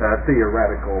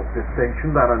theoretical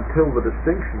distinction, that until the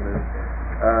distinction is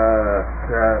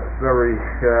very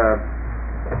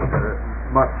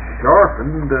much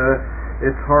sharpened,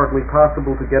 it's hardly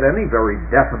possible to get any very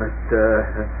definite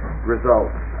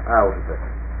results out of it.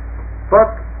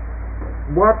 But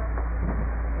what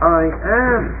I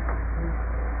am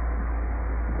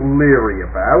leery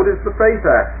about is the faith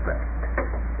aspect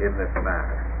in this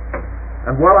matter.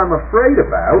 And what I'm afraid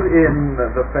about in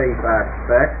the faith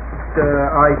aspect,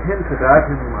 I hinted at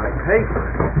in my paper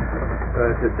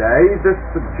today. This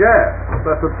suggests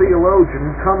that the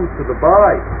theologian comes to the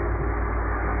Bible,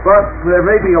 but there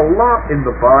may be a lot in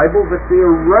the Bible that's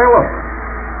irrelevant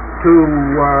to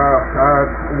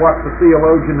what the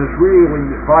theologian is really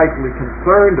vitally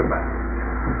concerned about.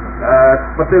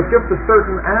 But there's just a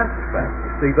certain aspect,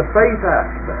 you see, the faith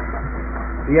aspect,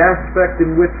 the aspect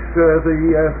in which the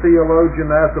theologian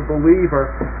as a believer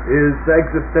is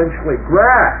existentially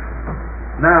grasped.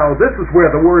 Now, this is where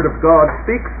the Word of God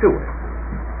speaks to it.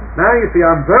 Now, you see,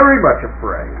 I'm very much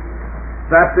afraid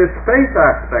that this faith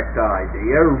aspect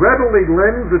idea readily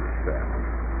lends itself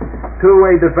to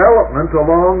a development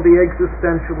along the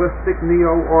existentialistic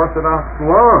neo-orthodox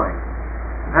line.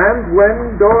 And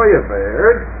when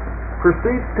Dooyeweerd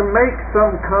proceeds to make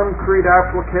some concrete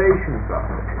applications of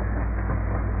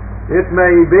it. It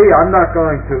may be, I'm not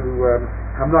going to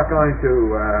come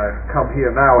here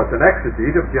now as an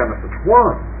exegete of Genesis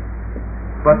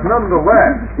 1, but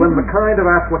nonetheless, when the kind of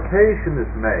application is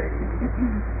made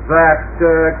that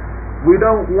we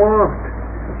don't want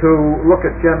to look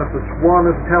at Genesis 1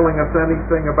 as telling us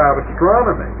anything about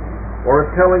astronomy or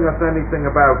as telling us anything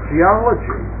about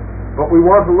geology, but we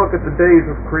want to look at the days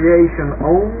of creation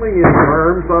only in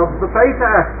terms of the faith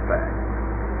aspect.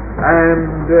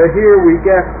 And here we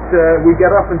get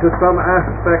up into some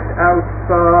aspect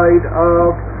outside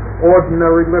of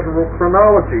ordinary literal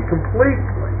chronology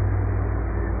completely.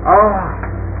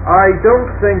 I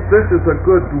don't think this is a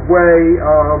good way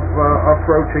of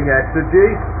approaching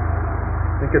exegesis.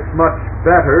 I think it's much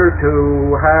better to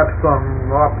have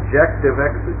some objective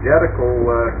exegetical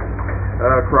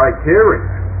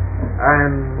criteria.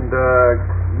 And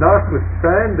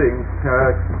notwithstanding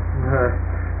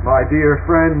my dear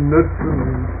friend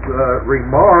Knudson's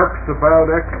remarks about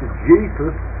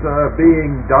exegesis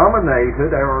being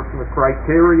dominated, or the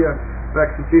criteria of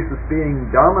exegesis being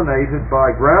dominated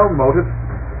by ground motives,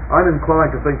 I'm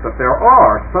inclined to think that there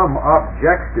are some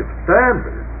objective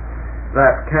standards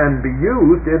that can be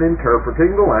used in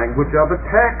interpreting the language of a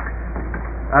text.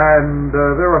 And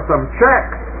there are some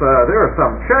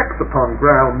checks upon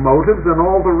ground motives and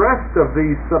all the rest of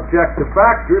these subjective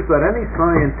factors that any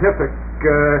scientific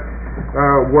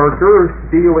worker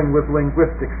dealing with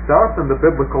linguistic stuff and the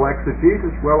biblical exegesis,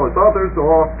 as well as others,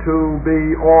 ought to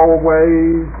be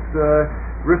always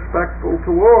respectful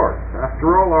towards.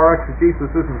 After all, our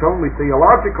exegesis isn't only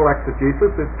theological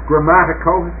exegesis, it's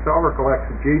grammatical, historical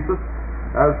exegesis,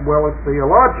 as well as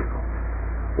theological.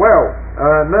 Well,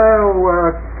 now,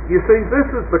 you see, this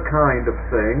is the kind of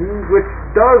thing which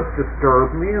does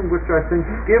disturb me and which I think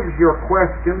gives your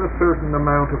question a certain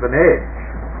amount of an edge.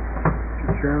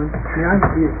 Mr. Chairman, may I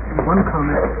give one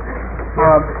comment?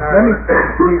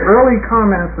 The early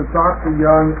comments of Dr.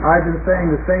 Young, I've been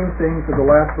saying the same thing for the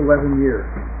last 11 years.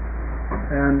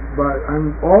 But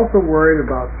I'm also worried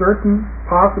about certain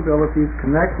possibilities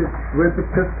connected with the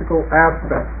mystical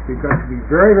aspects. We've got to be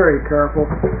very, very careful.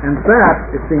 And that,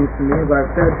 it seems to me, as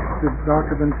I've said to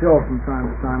Dr. Van Til from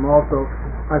time to time also,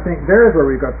 I think there's where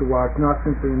we've got to watch, not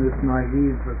simply in this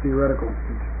naive but theoretical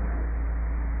speech.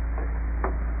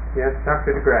 Yes,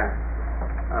 Dr. DeGrasse.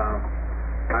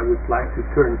 I would like to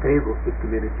turn tables just a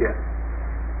minute yet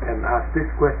and ask this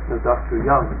question of Dr.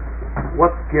 Young.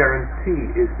 What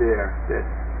guarantee is there that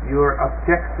your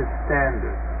objective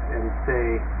standards and,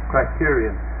 say,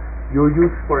 criterion, your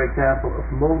use, for example, of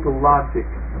modal logic,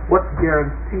 what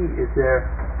guarantee is there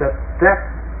that that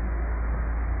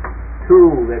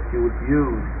tool that you would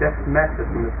use, that method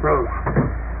and approach,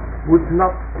 would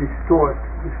not distort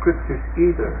the scriptures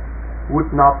either, would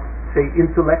not, say,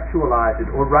 intellectualize it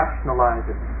or rationalize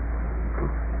it?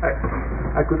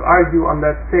 I could argue on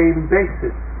that same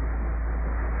basis.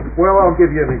 Well, I'll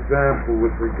give you an example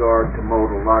with regard to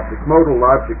modal logic. Modal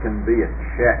logic can be a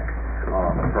check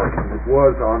on a person. It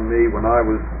was on me when I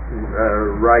was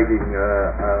writing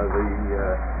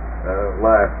the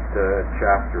last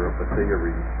chapter of the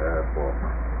theory book.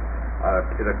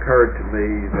 It occurred to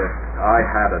me that I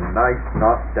had a nice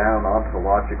knockdown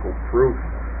ontological proof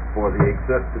for the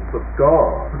existence of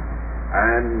God.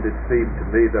 And it seemed to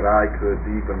me that I could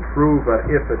even prove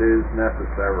that if it is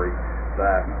necessary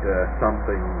that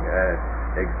something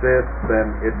exists,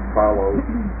 then it follows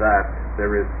that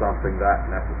there is something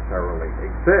that necessarily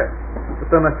exists.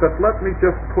 But then I said, let me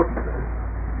just put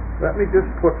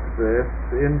this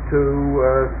into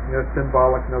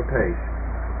symbolic notation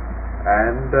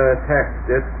and test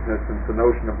it. Since the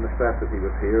notion of necessity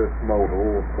was here, it's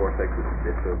modal. Of course,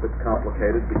 it's a bit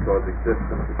complicated because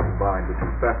existence is combined with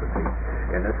necessity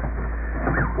in it.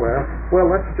 Well,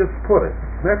 let's just put it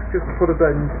in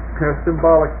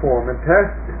symbolic form and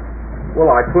test it.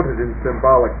 Well, I put it in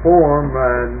symbolic form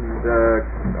and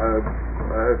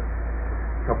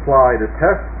applied a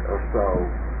test or so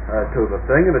to the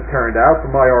thing, and it turned out that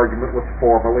my argument was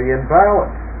formally invalid.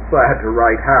 So I had to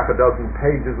write half a dozen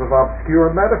pages of obscure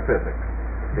metaphysics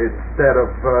instead of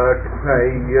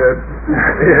having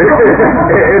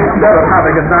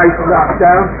a nice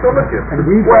knockdown syllogism. And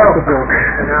we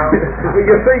now,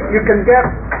 you see, you can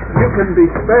be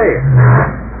spared.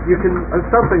 You can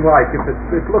something like if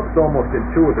it looks almost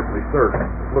intuitively certain,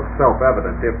 it looks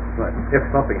self-evident. If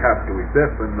something has to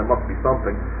exist, then there must be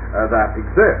something that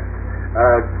exists.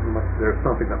 There's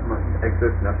something that must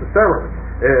exist necessarily.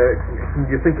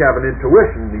 You think you have an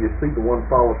intuition, you see the one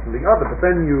follows from the other, but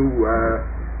then you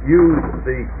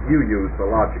use the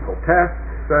logical test.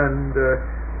 and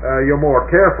you're more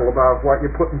careful about what you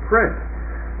put in print.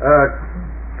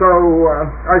 So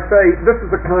I say this is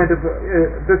a kind of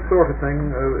this sort of thing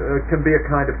can be a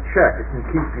kind of check. It can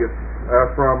keep you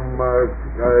from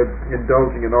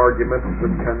indulging in arguments that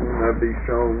can be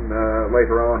shown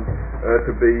later on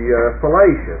to be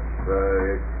fallacious.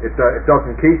 It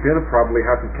doesn't keep you, and it probably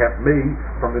hasn't kept me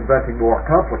from inventing more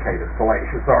complicated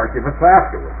fallacious arguments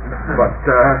afterwards. But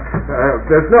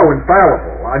there's no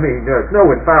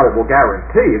infallible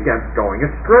guarantee against going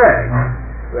astray.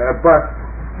 But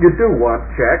you do want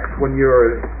checks when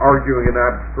you're arguing an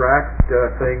abstract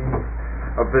things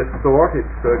of this sort. It's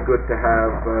good to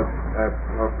have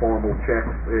formal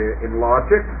checks in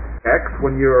logic. Checks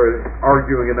when you're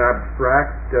arguing an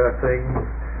abstract things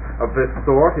of this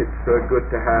sort. It's good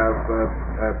to have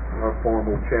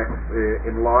formal checks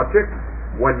in logic.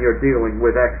 When you're dealing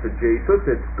with exegesis,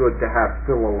 it's good to have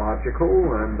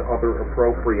philological and other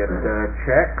appropriate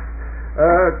checks.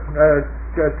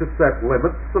 To set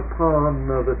limits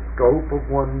upon the scope of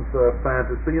one's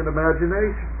fantasy and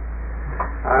imagination.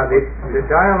 The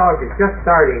dialogue is just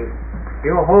starting.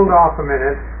 You'll hold off a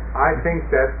minute. I think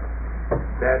that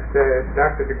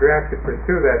Dr. de Graaf should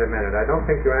pursue that a minute. I don't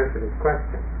think you answered his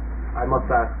question. I must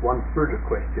ask one further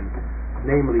question,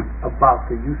 namely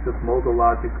about the use of modal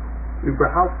logic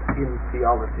überhaupt in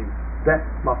theology. That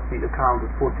must be accounted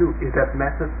for too. Is that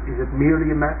method, is it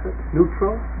merely a method,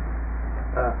 neutral?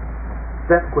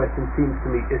 That question seems to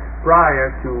me is prior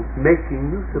to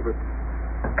making use of it.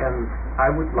 And I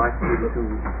would like you to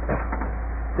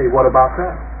say, what about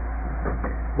that?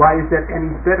 Why is that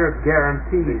any better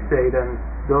guarantee, say, than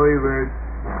Doiwer's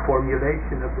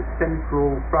formulation of the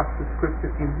central fructus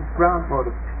scriptum in his ground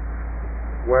motive?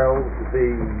 Well,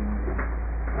 the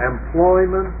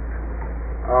employment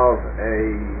of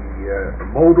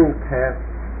a modal test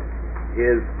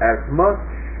is as much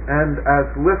and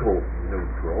as little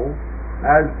neutral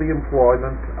as the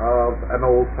employment of an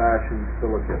old-fashioned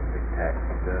syllogistic text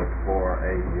for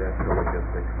a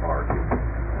syllogistic argument.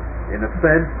 In a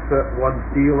sense, one's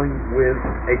dealing with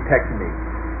a technique,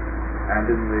 and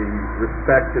in the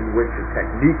respect in which a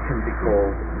technique can be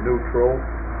called neutral,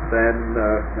 then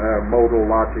modal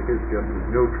logic is just as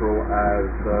neutral as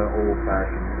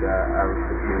old-fashioned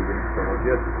Aristotelian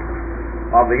syllogistic.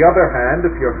 On the other hand,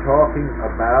 if you're talking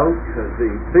about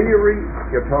the theory,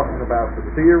 you're talking about the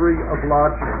theory of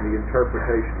logic and the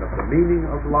interpretation of the meaning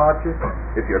of logic.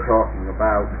 If you're talking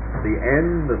about the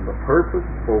end and the purpose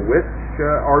for which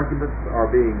arguments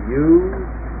are being used,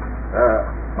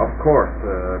 of course,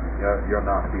 you're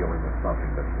not dealing with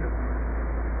something that's new.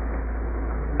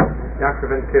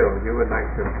 Dr. Van Til, you would like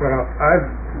to... Well, I'd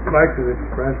like to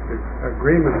express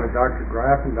agreement with Dr.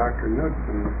 Graaf and Dr.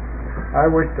 Knudsen. I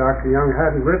wish Dr. Young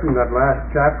hadn't written that last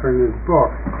chapter in his book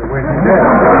the way he did.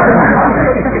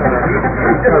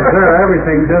 Because there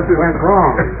everything just went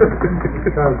wrong.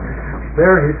 Because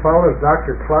there he follows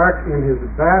Dr. Clark in his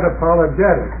bad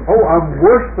apologetics. Oh, I'm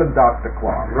worse than Dr.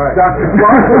 Clark. Right. Dr.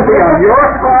 Clark will be on your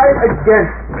side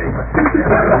against me.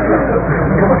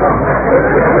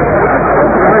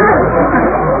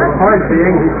 The point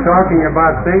being, he's talking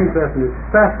about things as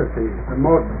necessities, the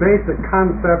most basic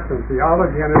concepts in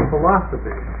theology and in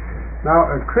philosophy.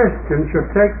 Now, a Christian should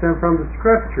take them from the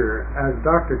Scripture, as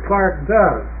Dr. Clark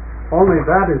does. Only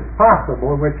that is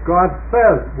possible, which God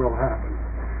says will happen.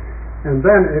 And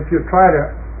then if you try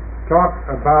to talk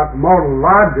about modal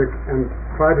logic and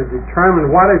try to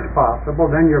determine what is possible,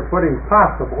 then you're putting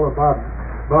possible above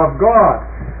God.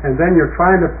 And then you're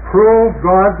trying to prove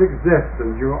God's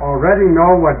existence. You already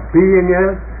know what being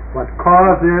is, what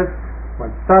cause is,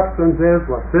 what substance is,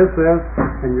 what this is,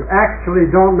 and you actually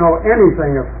don't know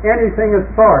anything of anything of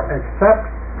sort except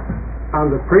on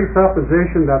the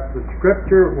presupposition that the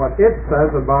Scripture, what it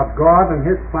says about God and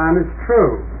His plan is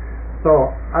true.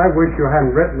 So, I wish you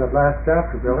hadn't written that last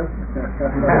chapter, Billy.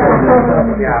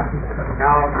 Yeah.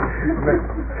 Now,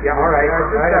 all right,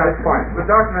 right on this point. But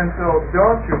Dr. Van Til,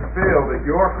 don't you feel that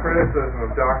your criticism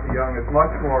of Dr. Young is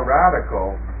much more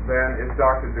radical than is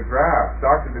Dr. de Graaf?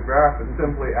 Dr. de Graaf is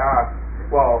simply asked,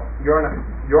 well, you're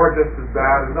just as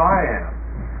bad as I am.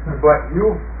 But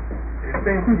it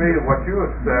seems to me that what you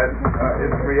have said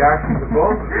is a reaction to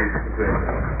both of these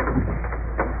positions.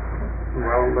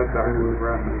 Well, let Dr.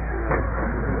 Graaf.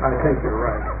 I think you're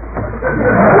right.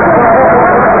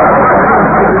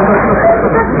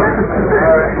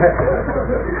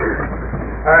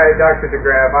 All right, Dr. de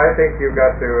Graaf, I think you've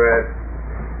got to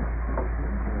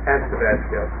answer that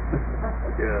still.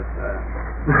 Yes,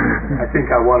 I think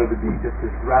I wanted to be just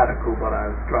as radical, but I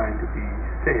was trying to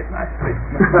say it nicely.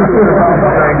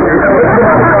 Thank you.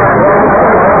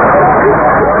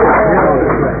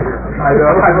 I I know,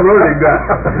 I'm learning that.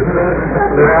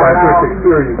 That's my first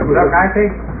experience with Look, it. I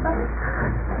think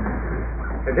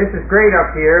this is great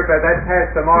up here, but let's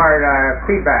have some more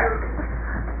feedback.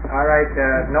 All right,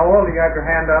 Noel, you have your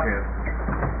hand up?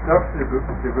 Dr.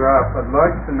 DeGraaf, I'd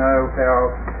like to know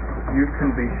how you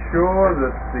can be sure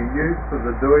that the use of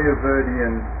the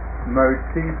Duyaverdian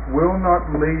motif will not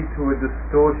lead to a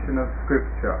distortion of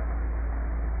Scripture.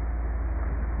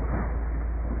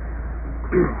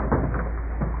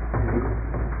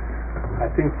 I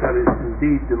think that is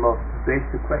indeed the most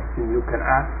basic question you can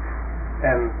ask,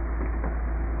 and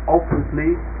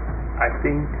ultimately I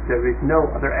think there is no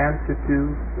other answer to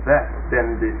that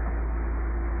than this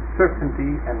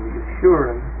certainty and the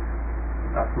assurance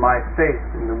of my faith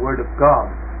in the Word of God.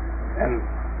 And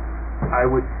I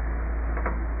would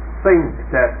think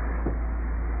that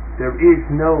there is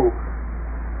no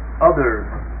other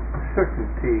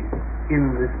certainty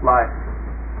in this life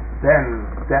than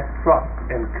that trust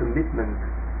and commitment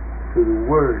to the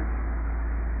Word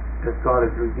as God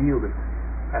has revealed it.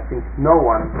 I think no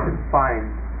one can find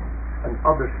an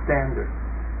other standard.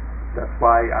 That's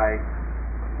why I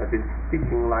have been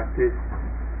speaking like this.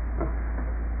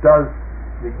 Does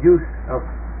the use of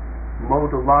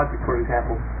modal logic, for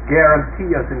example, guarantee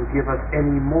us and give us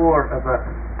any more of a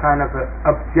kind of an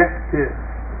objective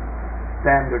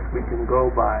standard we can go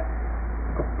by,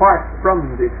 apart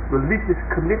from this religious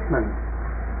commitment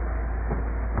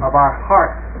of our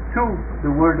heart to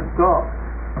the Word of God?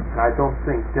 I don't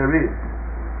think there is.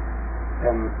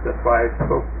 And that's why I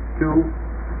spoke to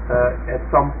at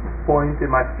some point in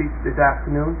my speech this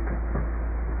afternoon.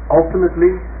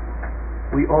 Ultimately,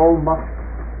 we all must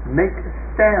make a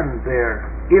stand there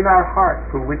in our heart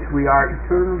for which we are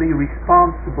eternally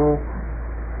responsible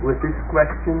with this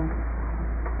question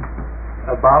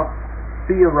about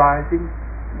theorizing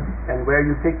and where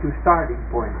you take your starting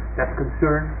point that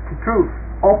concerns the truth,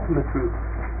 ultimate truth.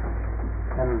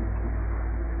 And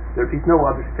there is no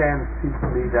other stand, seems to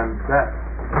me, than that.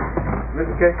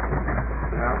 Mr. K?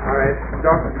 All right,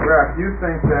 Dr. DeGraaf, you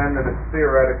think then that it's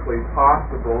theoretically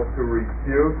possible to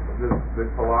refute the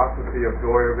philosophy of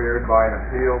Duyaverdi by an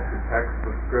appeal to text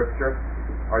of Scripture?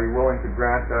 Are you willing to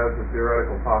grant that as a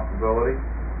theoretical possibility?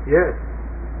 Yes.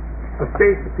 A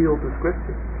faith appeal to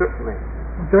Scripture, certainly.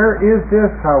 There is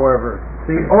this, however.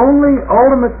 The only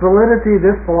ultimate validity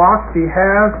this philosophy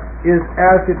has is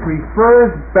as it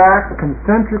refers back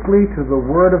concentrically to the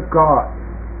Word of God.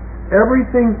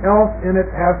 Everything else in it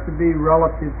has to be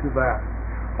relative to that.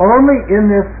 Only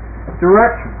in this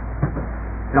direction.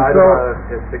 And I so,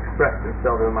 has expressed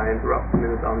himself in my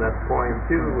interruption on that point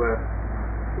too.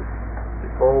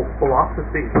 This whole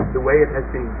philosophy, the way it has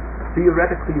been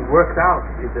theoretically worked out,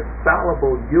 is a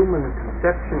fallible human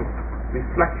conception,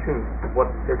 reflection of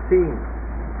what it seems.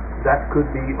 That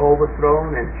could be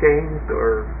overthrown and changed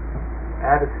or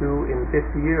added to in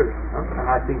 50 years. And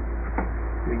I think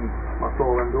we must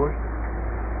all endorse.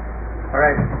 All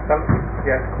right.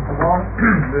 Yes. Along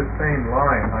this same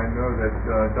line, I know that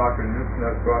Dr. Newton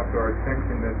has brought to our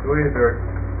attention that Duyaverdi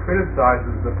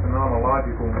criticizes the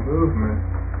phenomenological movement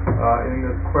in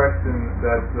this question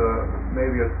that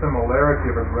maybe a similarity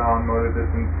of a ground motive,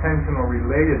 this intentional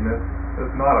relatedness,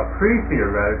 is not a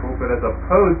pre-theoretical, but as a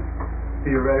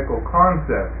post-theoretical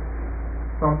concept,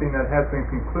 something that has been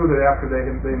concluded after they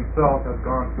themselves have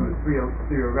gone through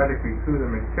theoretically through the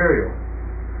material.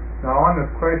 Now, on this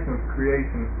question of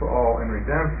creation, fall, and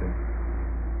redemption,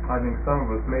 I think some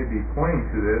of us may be pointing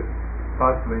to this,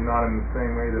 possibly not in the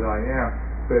same way that I am,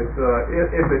 but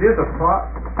if it is a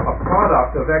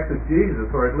product of exegesis,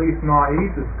 or at least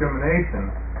naive discrimination,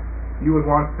 you would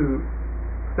want to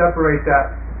separate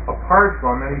that apart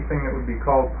from anything that would be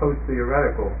called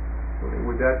post-theoretical.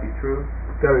 Would that be true?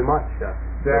 Very much, yes.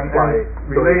 Then,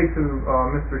 related to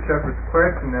Mr. Shepard's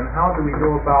question, then how do we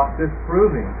go about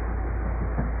disproving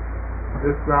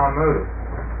this ground motive?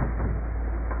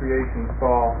 Creation,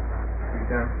 fall,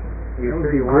 redemption. that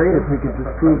would be great if we could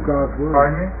disprove God's Word.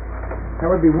 Pardon me? That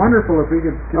would be wonderful if we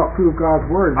could disprove God's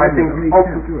Word. I think we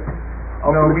can't do it.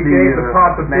 No, we gave the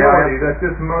possibility that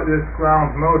this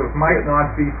ground motive might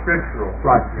not be scriptural.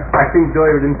 Right. I think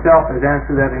Duyaverdi himself has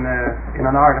answered that in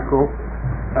an article.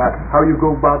 How you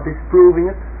go about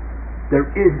disproving it? There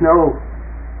is no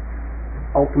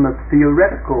ultimate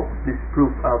theoretical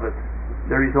disproof of it.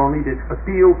 There is only this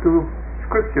appeal to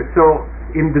Scripture. So,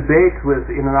 in debate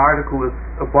in an article with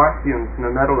Barthians in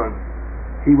the Netherlands,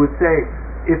 he would say,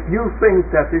 if you think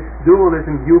that this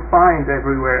dualism you find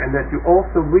everywhere and that you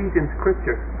also read in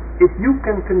Scripture, if you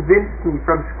can convince me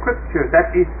from Scripture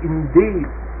that is indeed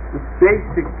the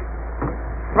basic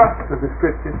thrust of the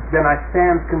Scriptures, then I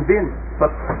stand convinced.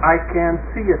 But I can't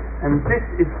see it, and this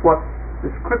is what the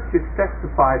scriptures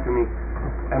testify to me,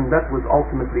 and that was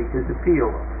ultimately his appeal.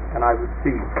 And I would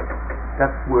see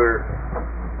that's where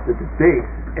the debate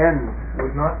ends.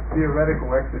 Would not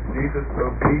theoretical exegesis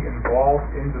though be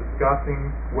involved in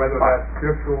discussing whether that's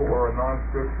scriptural or a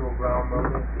non-scriptural ground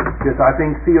motive? Because I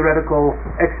think theoretical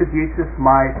exegesis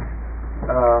might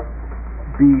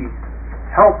be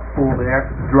helpful there,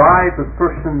 drive a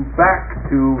person back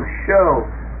to show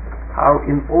how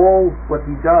in all what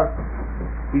he does,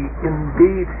 he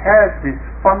indeed has this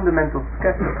fundamental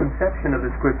conception of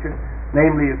the Scripture,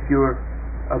 namely, if your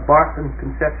Barthes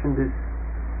conception, this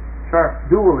sharp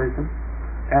dualism,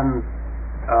 and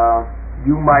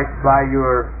you might, by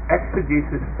your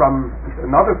exegesis from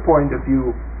another point of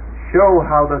view, show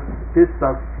how this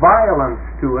does violence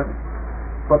to it,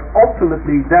 but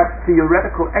ultimately that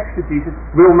theoretical exegesis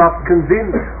will not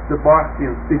convince the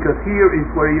Barthians, because here is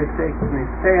where he has taken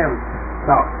his stand.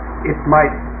 Now, it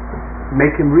might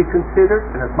make him reconsider,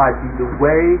 and it might be the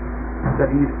way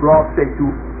that he's brought, say, to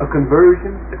a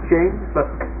conversion, a change, but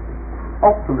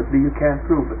ultimately you can't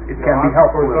prove it. It can be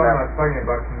helpful in I'm that. not talking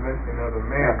about convincing another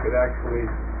man, but actually,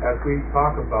 as we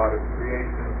talk about it,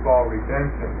 creation, fall,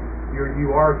 redemption,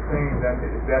 you are saying that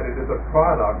it is a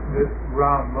product, this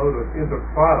ground motive is a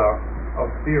product of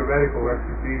theoretical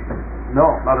exegesis. No,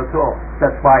 not at all.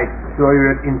 That's why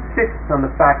Doyer insists on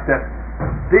the fact that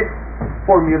this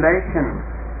formulation,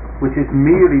 which is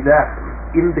merely that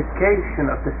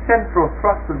indication of the central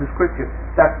thrust of the Scripture,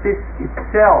 that this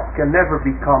itself can never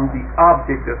become the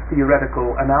object of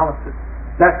theoretical analysis.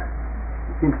 That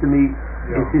seems to me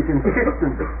is his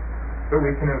insistence. So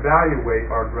we can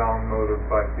evaluate our ground motive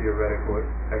by theoretical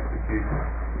exegesis.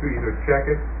 To either check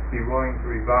it, be willing to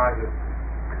revise it.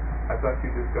 I thought you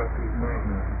discussed these things.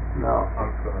 No.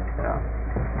 I'm sorry. Yeah.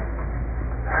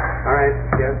 All right.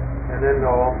 Yes. And then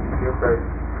Noel, your first.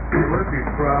 Would it be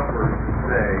proper to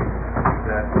say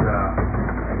that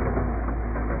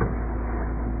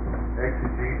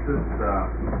exegesis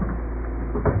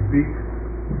speaks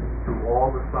to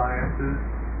all the sciences?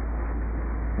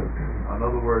 In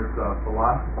other words,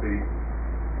 philosophy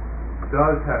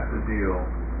does have to deal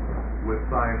with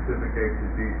scientific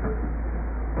exegesis,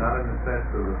 not in the sense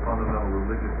of the fundamental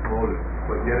religious motive,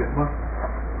 but yet it must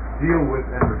deal with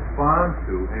and respond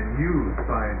to and use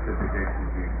scientific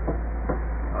exegesis.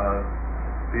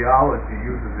 Theology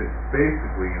uses it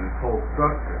basically in its whole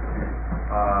structure.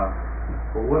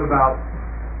 But what about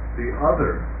the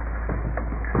other,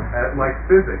 like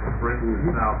physics, for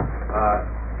instance? Now,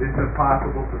 isn't it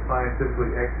possible to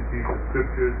scientifically exegete the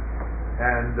Scriptures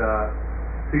and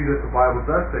see that the Bible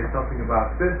does say something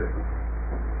about physics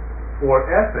or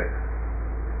ethics?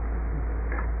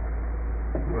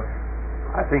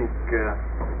 I think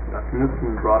that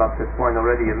Newton brought up this point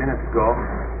already a minute ago.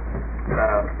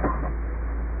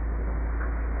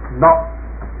 Not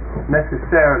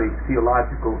necessarily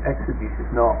theological exegesis,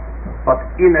 no, but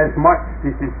inasmuch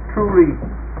this is truly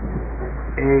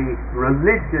a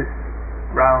religious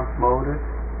ground motive,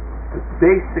 the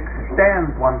basic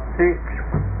stand one takes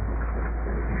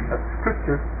of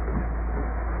Scripture,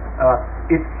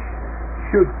 it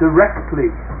should directly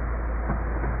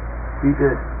be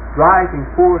the driving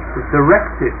force, the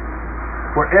directive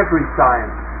for every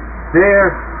science.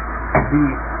 There, the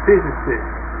physicist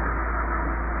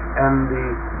and the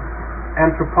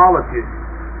anthropologist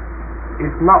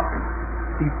is not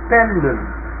dependent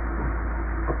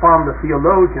upon the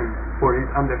theologian for his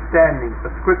understanding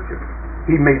of Scripture.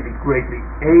 He may be greatly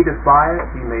aided by it,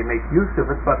 he may make use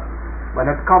of it, but when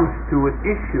it comes to an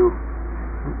issue,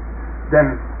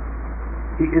 then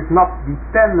he is not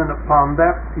dependent upon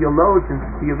that theologian's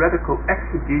theoretical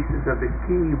exegesis of the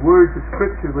key words of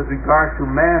Scripture with regard to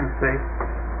man, say,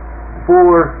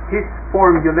 for his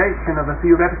formulation of a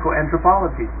theoretical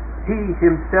anthropology. He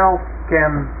himself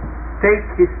can take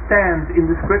his stand in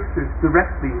the Scriptures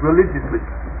directly, religiously.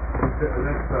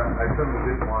 I certainly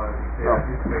didn't want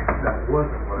to make that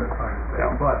wasn't what I was trying to say.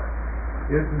 Yeah. But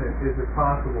is it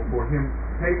possible for him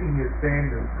taking his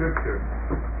stand in Scripture,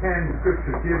 can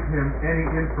Scripture give him any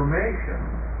information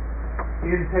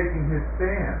in taking his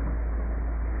stand?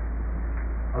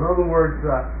 In other words,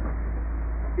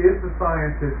 is the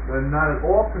scientist not at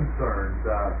all concerned,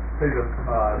 say the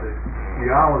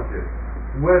geologist,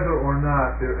 whether or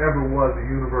not there ever was a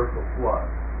universal flood?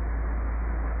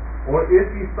 Or is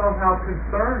he somehow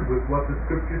concerned with what the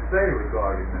Scriptures say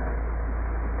regarding that?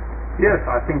 Yes,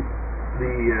 I think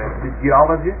the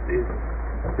geologist is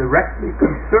directly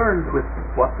concerned with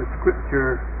what the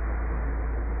Scripture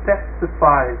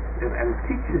testifies and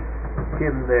teaches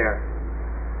him there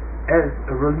as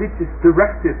a religious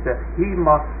directive that he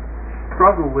must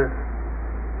struggle with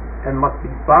and must be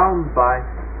bound by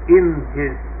in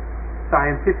his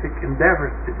scientific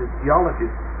endeavors as a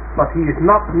geologist, but he is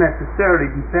not necessarily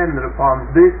dependent upon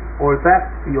this or that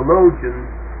theologian's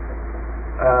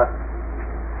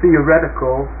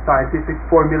theoretical scientific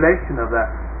formulation of that.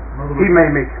 He may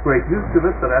make great use of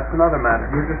it, but that's another matter.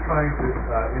 You're just trying to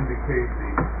indicate the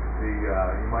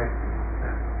you might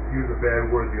use a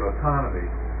bad word, the autonomy,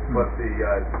 but the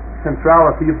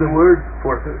centrality of the word,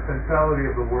 the centrality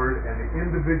of the word and the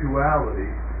individuality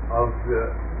of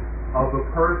the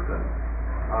person.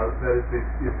 That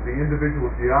is the individual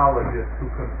geologist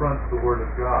who confronts the Word of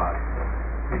God.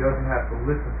 He doesn't have to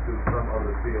listen to some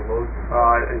other theologian.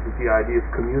 I think the idea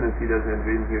of community doesn't enter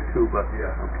in here too, but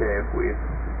yeah. Okay, if we...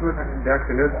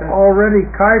 Dr. Knudsen? Already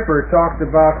Kuyper talked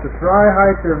about the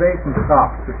Freiheit der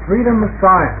Wissenschaft, the freedom of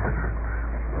science,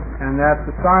 and that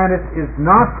the scientist is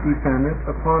not dependent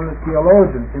upon the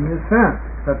theologian in this sense.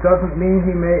 That doesn't mean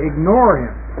he may ignore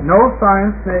him. No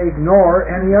science may ignore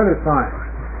any other science.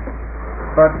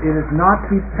 But it is not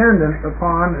dependent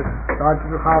upon, as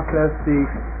Dr. Hoff says, the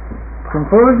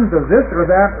conclusions of this or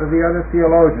that or the other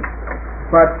theologian.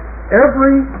 But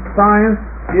every science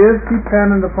is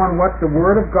dependent upon what the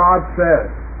Word of God says.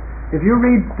 If you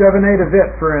read Devanet de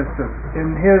Witt, for instance,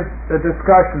 in his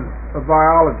discussions of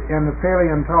biology and the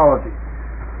paleontology,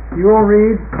 you will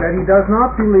read that he does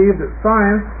not believe that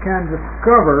science can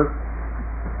discover,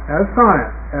 as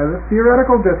science, as a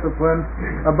theoretical discipline,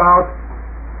 about,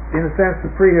 in a sense, the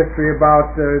prehistory,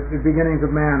 about the beginnings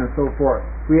of man and so forth.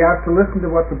 We have to listen to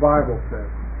what the Bible says.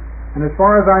 And as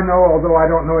far as I know, although I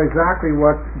don't know exactly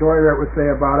what Doriot would say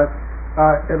about it,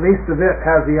 at least de Witt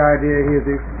has the idea he is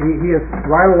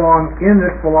right along in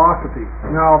this philosophy.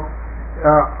 Now,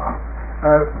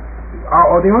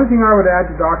 the only thing I would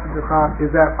add to Dr. Duchamp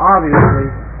is that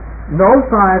obviously no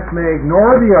science may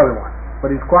ignore the other one,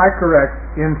 but he's quite correct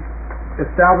in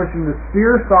establishing the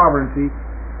sphere sovereignty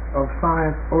of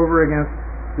science over against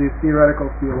the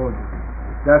theoretical theologians.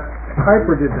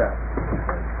 Kuyper did that.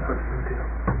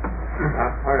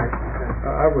 All right.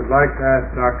 I would like to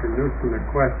ask Dr. Newton a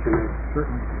question.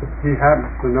 He happens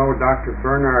to know Dr.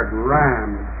 Bernard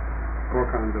Ramm's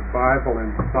book on the Bible and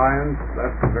science.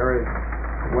 That's a very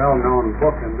well-known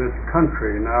book in this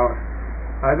country. Now,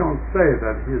 I don't say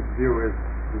that his view is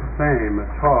the same at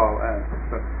all,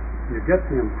 but you get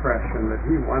the impression that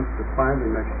he wants to find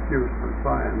an excuse for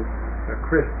science, a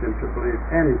Christian, to believe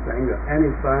anything that any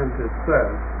scientist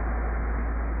says,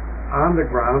 on the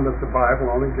ground that the Bible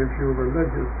only gives you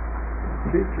religious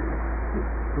teaching.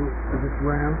 Is it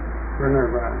Ram?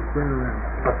 Bernard Ram. Bernard Ram.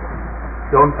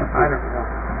 Don't I don't know.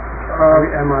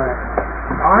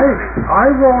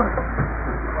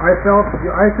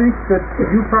 I think that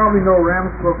you probably know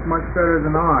Ram's book much better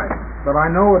than I, but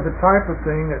I know it's the type of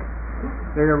thing that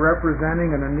they are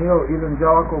representing in a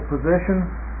neo-evangelical position,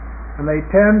 and they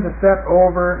tend to set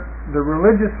over the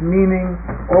religious meaning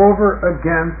over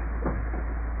against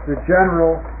the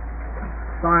general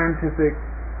scientific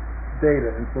data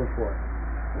and so forth.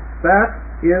 That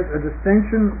is a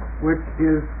distinction which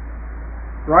is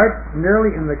right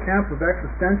nearly in the camp of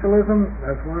existentialism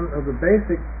as one of the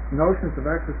basic notions of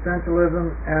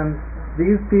existentialism, and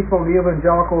these people, the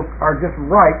evangelicals, are just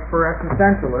ripe for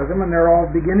existentialism, and they're all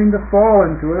beginning to fall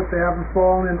into it if they haven't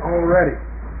fallen in already.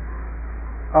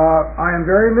 I am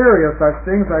very leery of such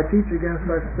things. I teach against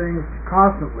such things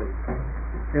constantly.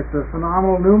 It's a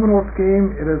phenomenal noumenal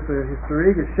scheme, it is a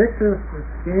Historie-Geschichte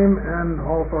scheme, and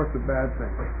all sorts of bad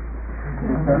things.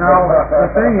 Now,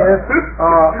 the thing is,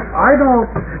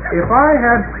 if I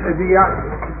had the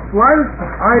slightest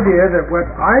idea that what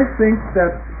I think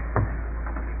that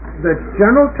the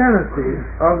general tendencies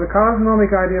of the cosmogonic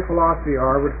idea philosophy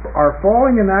are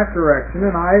falling in that direction,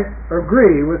 and I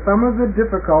agree with some of the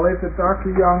difficulties that Dr.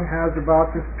 Young has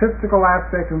about the statistical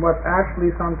aspect and what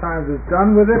actually sometimes is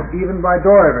done with it, even by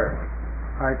Doriot.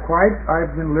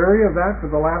 I've been leery of that for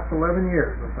the last 11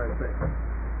 years, as I say.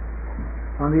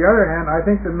 On the other hand, I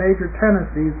think the major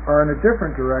tendencies are in a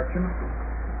different direction,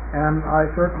 and I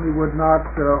certainly would not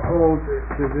hold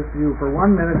to this view for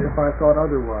 1 minute if I thought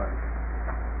otherwise.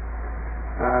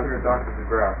 Dr.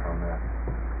 DeGraff on that.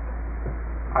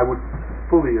 I would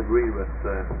fully agree with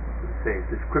the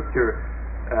Scripture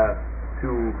to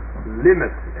limit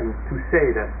and to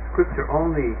say that Scripture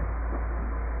only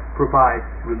provides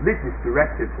religious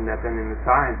directives and that then in the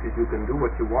sciences you can do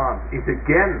what you want is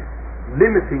again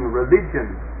limiting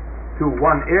religion to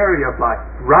one area of life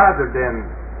rather than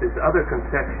this other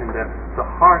conception that the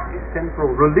heart is central,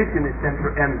 religion is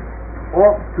central, and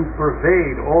ought to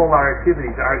pervade all our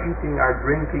activities, our eating, our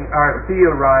drinking, our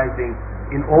theorizing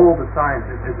in all the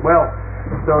sciences as well.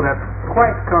 So that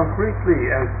quite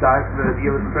concretely, as the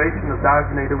illustration of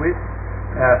Devanet de Witt,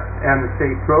 and say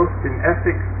Proust in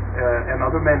ethics and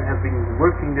other men have been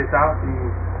working this out in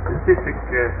specific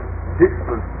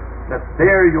disciplines, that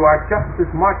there you are just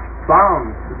as much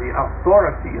bound to the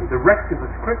authority and directive of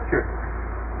Scripture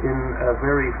in a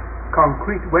very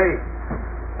concrete way.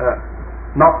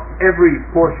 Not every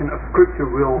portion of Scripture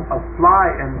will apply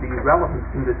and be relevant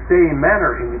in the same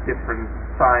manner in the different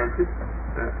sciences.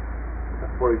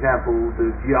 For example,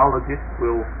 the geologist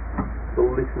will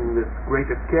listen with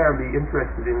greater care and be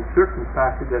interested in a certain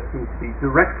passage that seems to be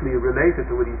directly related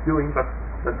to what he's doing, but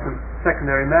that's a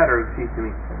secondary matter, it seems to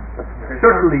me. But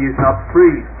certainly is not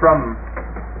free from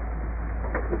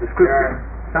the Scripture. There are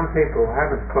some people who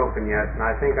haven't spoken yet, and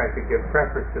I think I should give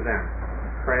preference to them.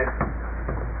 Fred?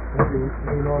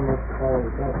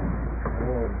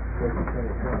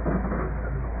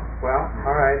 Well,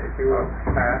 all right, if you will.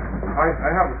 I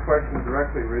have a question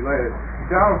directly related.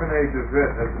 Dalvin A.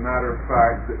 DeWitt, as a matter of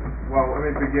fact, well, let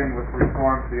me begin with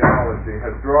Reformed theology,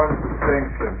 has drawn a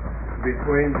distinction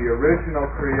between the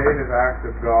original creative act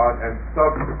of God and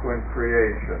subsequent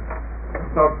creation.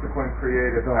 Subsequent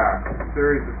creative acts, a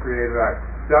series of creative acts.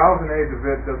 Dalvin A.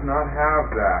 DeWitt does not have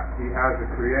that. He has a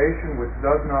creation which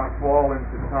does not fall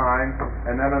into time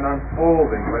and then an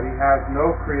unfolding, but he has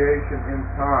no creation in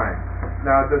time.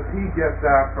 Now, does he get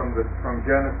that from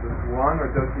Genesis 1, or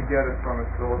does he get it from his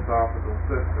philosophical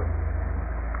system?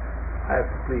 I have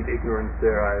complete ignorance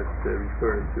there. I have to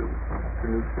refer to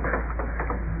Newton.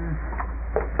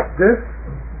 This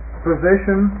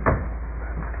position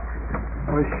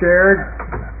was shared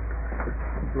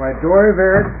by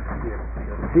Dooyeweerd,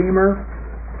 Deemer,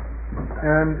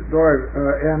 and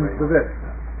DeWitt.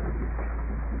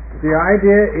 The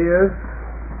idea is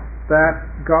that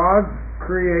God's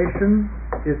creation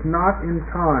is not in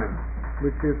time,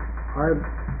 which is, I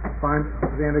find,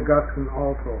 St. Augustine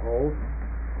also holds.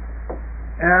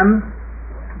 And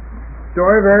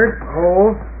Dooyeweerd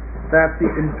holds that the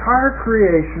entire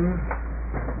creation,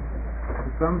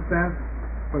 in some sense,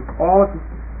 was all,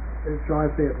 shall I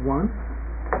say at once,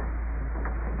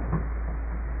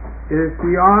 it is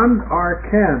beyond our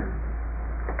ken.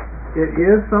 It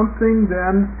is something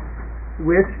then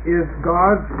which is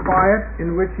God's quiet,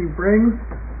 in which He brings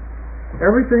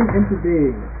everything into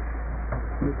being,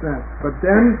 in a sense. But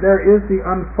then there is the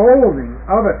unfolding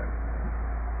of it.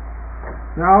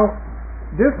 Now,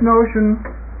 this notion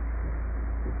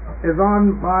is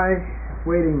on my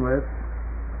waiting list.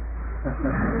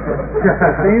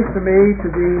 It seems to me to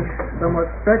be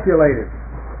somewhat speculative.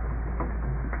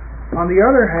 On the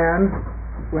other hand,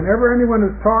 whenever anyone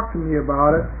has talked to me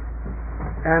about it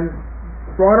and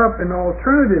brought up an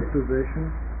alternative position,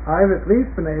 I've at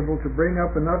least been able to bring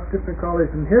up enough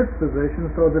difficulties in his position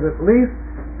so that at least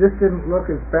this didn't look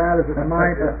as bad as it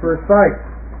might at first sight.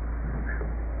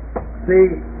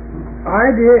 The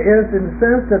idea is, in a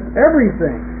sense, that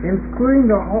everything, including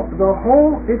the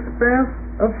whole expanse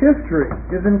of history,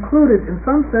 is included in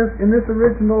some sense in this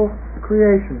original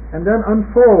creation and then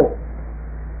unfolds.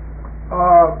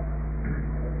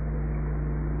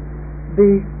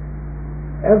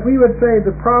 As we would say,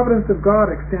 the providence of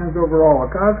God extends over all.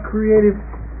 God's creative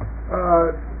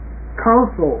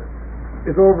counsel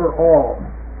is over all.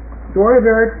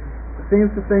 Dooyeweerd seems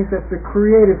to think that the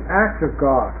creative act of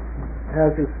God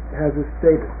has his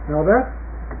status. Now that's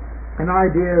an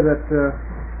idea that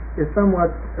is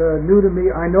somewhat new to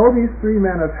me. I know these three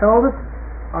men have held it.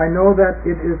 I know that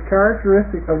it is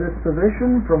characteristic of this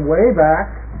position from way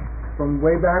back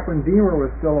when Deemer was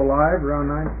still alive, around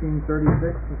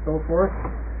 1936 and so forth.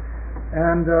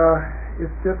 And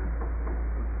it's just,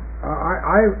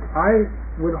 I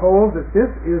would hold that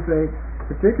this is a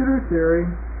particular theory.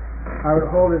 I would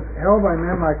hold it's held by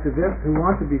men like DeWitt who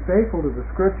want to be faithful to the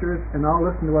Scriptures, and I'll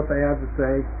listen to what they have to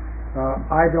say.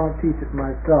 I don't teach it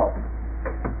myself.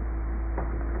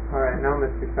 All right, now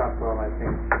Mr. Shotwell, I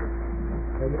think.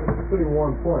 It's a pretty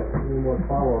warm point. I need more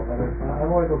follow-up on it. I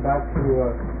want to go back to...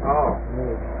 all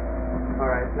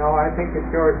right. No, I think it's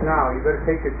yours now. You better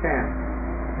take your chance.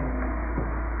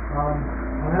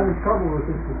 I'm having trouble with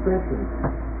this distinction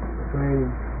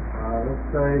between, let's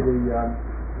say, the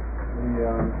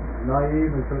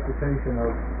naive interpretation of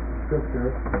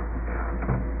Scripture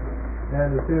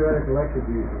and the theoretical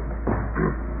exegesis.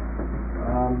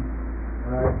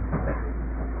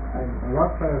 I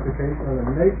want clarification on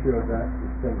the nature of that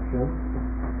distinction.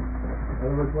 In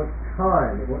other words, what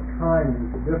kind is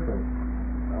the difference?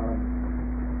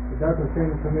 It doesn't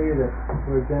seem to me that,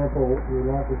 for example, we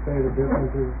want to say the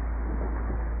difference is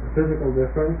a physical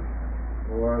difference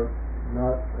or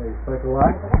not a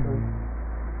psychological difference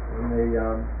in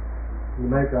the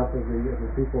makeup of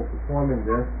the people performing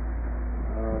this.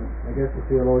 I guess the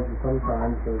theologian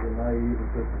sometimes does a naive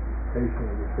interpretation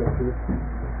of the scriptures.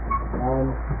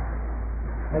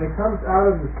 And it comes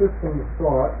out of the system of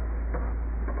thought,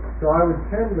 so I would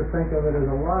tend to think of it as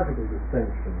a logical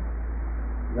distinction,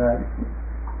 that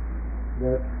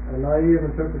a naive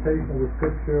interpretation of the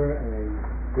scripture and a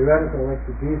theoretical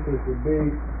exegesis would be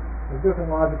a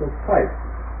different logical type,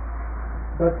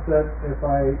 such that if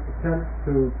I attempt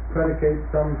to predicate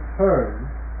some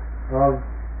term of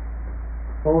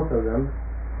both of them,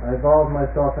 I involve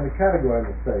myself in a category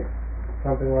mistake.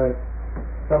 Something like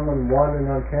someone wandering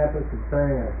on campus and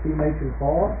saying, I see Nation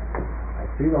Hall, I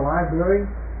see the library,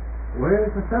 where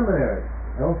is the seminary?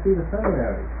 I don't see the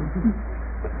seminary.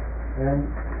 And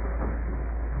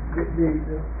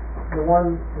the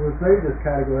one who has made this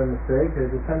category mistake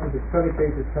has attempted to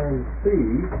predicate the term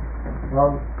see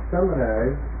of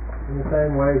seminary in the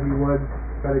same way he would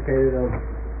predicate it of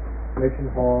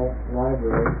Nation Hall,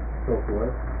 library, so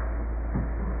forth.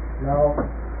 Now,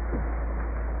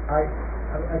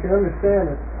 I can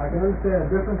understand it. I can understand a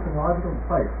difference in logical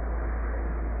type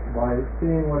by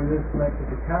seeing what it is connected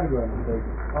to category mistakes.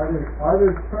 Are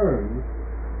there terms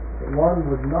that one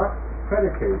would not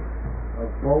predicate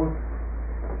of both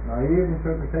naive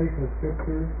interpretation of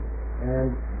scriptures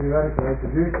and theoretical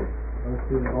exegesis, unless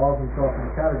he involves himself in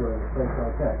a category mistakes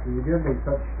like that? Can you give me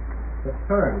such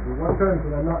terms? What terms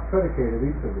would I not predicate of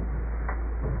each of them?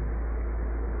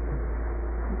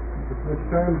 Which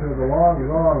terms are the wrong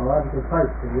logical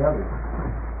types for the others?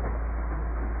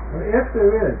 And if they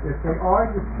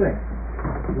are distinct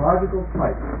logical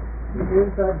types, there is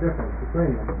that difference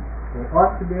between them. They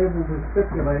ought to be able to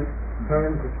stipulate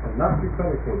terms which cannot be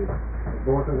predicated of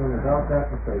both of them without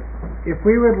that mistake. If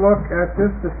we would look at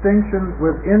this distinction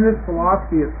within this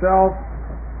philosophy itself,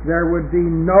 there would be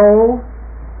no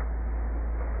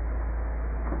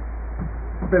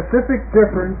specific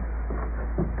difference,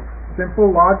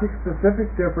 simple logic specific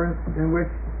difference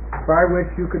by which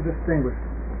you could distinguish.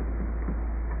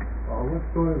 Well, what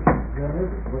sort of then is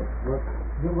it?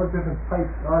 What different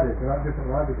types are there? They're not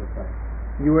different logical types.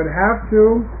 You would have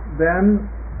to then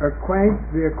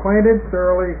be acquainted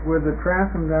thoroughly with the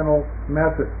transcendental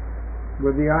method,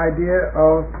 with the idea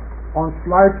of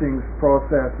Ontsluiting's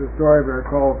process, as Deuber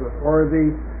calls it, or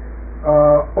the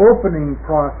opening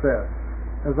process,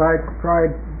 as I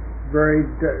tried very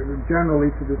generally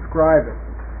to describe it.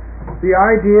 The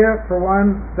idea, for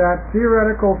one, that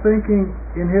theoretical thinking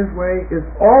in his way is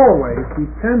always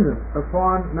dependent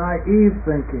upon naive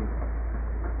thinking.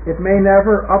 It may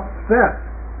never upset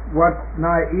what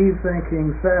naive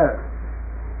thinking says.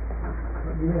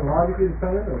 You mean logically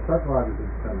dependent or psychologically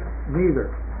dependent?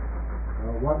 Neither.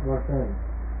 What then?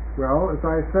 Well, as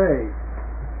I say,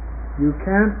 you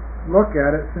can't look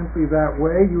at it simply that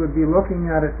way. You would be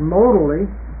looking at it modally,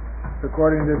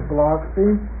 according to this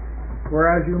philosophy,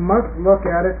 whereas you must look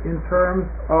at it in terms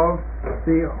of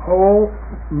the whole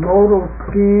modal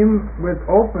scheme with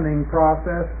opening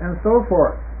process and so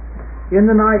forth. In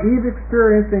the naive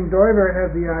experiencing, Deuber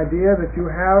has the idea that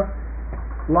you have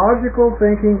logical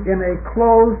thinking in a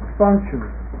closed function.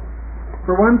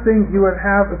 For one thing, you would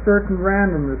have a certain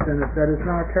randomness in it that is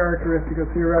not characteristic of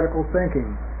theoretical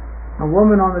thinking. A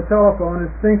woman on the telephone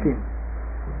is thinking.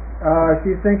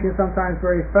 She's thinking sometimes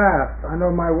very fast. I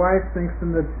know my wife thinks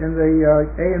in the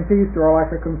A&P store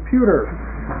like a computer.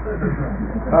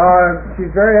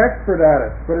 She's very expert at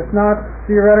it, but it's not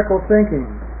theoretical thinking.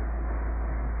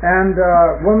 And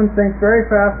woman thinks very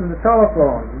fast on the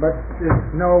telephone, but there's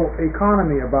no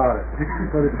economy about it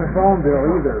for the phone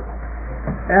bill either.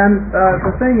 And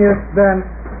the thing is, then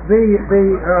the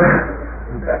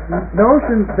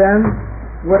notion then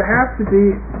would have to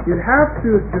be, you'd have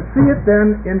to see it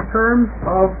then in terms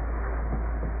of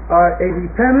a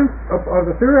dependence of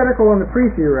the theoretical and the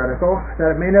pre-theoretical,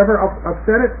 that it may never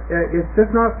upset it. It's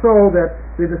just not so that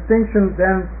the distinction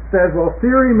then says, well,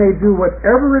 theory may do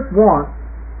whatever it wants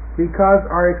because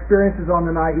our experience is on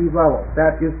the naive level.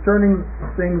 That is turning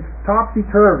things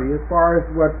topsy-turvy as far as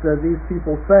what these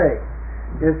people say.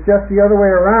 It's just the other way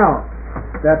around.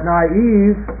 That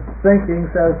naive thinking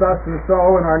says thus and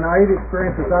so, and our naive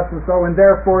experience is thus and so, and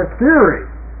therefore theory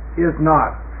is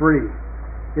not free.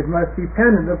 It must be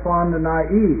dependent upon the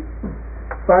naive.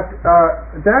 But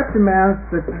that demands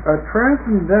a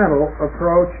transcendental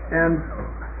approach, and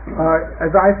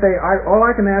as I say, all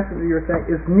I can answer to your thing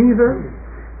is neither.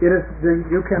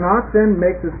 You cannot then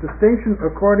make this distinction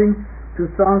according to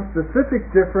some specific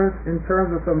difference in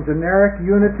terms of some generic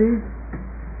unity.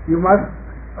 You must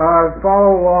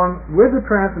follow along with the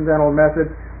transcendental method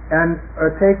and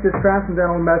take this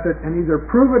transcendental method and either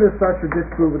prove it as such or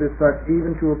disprove it as such,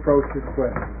 even to approach this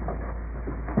question.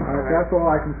 That's all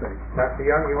I can say. Dr.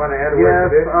 Young, you want to add a word Yes,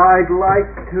 to this? I'd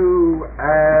like to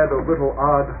add a little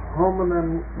ad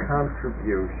hominem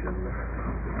contribution.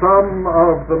 Some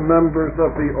of the members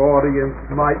of the audience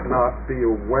might not be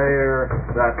aware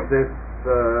that this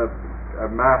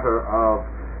matter of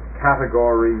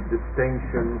category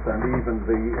distinctions and even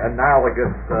the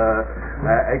analogous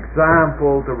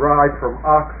example derived from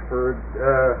Oxford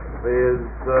is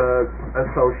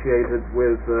associated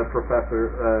with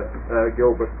Professor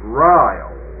Gilbert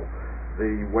Ryle,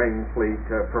 the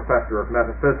Waynflete professor of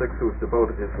metaphysics who has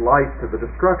devoted his life to the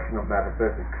destruction of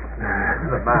metaphysics.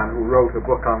 The man who wrote a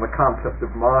book on the concept of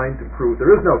mind to prove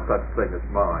there is no such thing as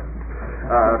mind.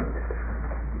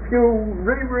 If you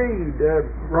reread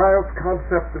Ryle's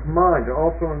concept of mind,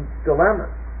 also in Dilemmas,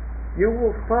 you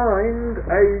will find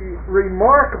a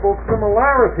remarkable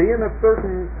similarity in a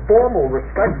certain formal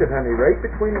respect, at any rate,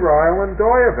 between Ryle and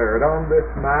Dooyeweerd on this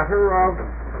matter of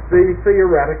the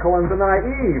theoretical and the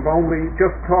naive. Only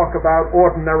just talk about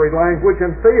ordinary language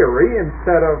and theory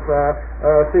instead of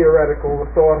theoretical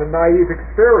thought and naive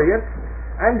experience,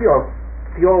 and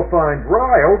you'll find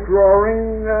Ryle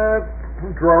drawing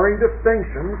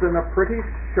distinctions in a pretty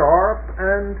sharp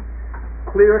and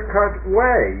clear-cut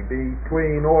way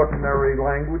between ordinary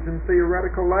language and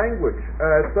theoretical language.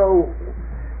 So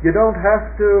you don't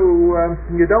have to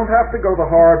go the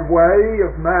hard way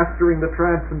of mastering the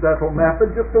transcendental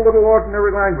method. Just a little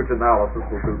ordinary language analysis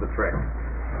will do the trick.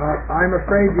 I'm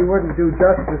afraid you wouldn't do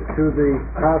justice to the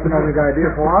cosmologic idea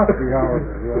of philosophy,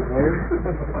 however.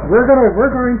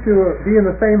 We're going to be in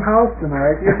the same house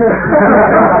tonight.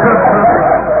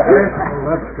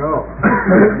 Let's go.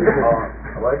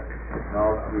 I'd like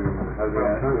now to have you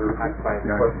answer the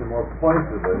question more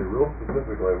pointedly, real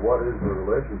specifically. What is the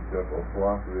relationship of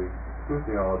philosophy to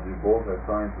theology, both as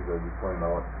sciences as explained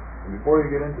now? And before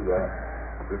you get into that,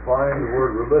 define the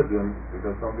word religion,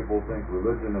 because some people think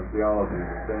religion and theology is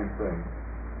the same thing.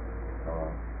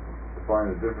 Define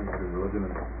the difference between religion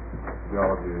and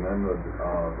theology, and then the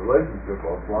relationship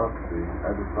of philosophy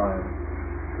as a science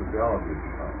to theology as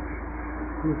a science.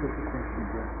 Who's the question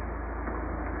here?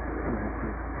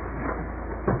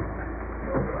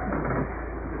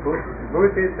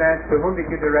 Who's is that? To whom did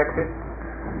you direct it?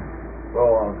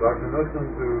 Well, Dr.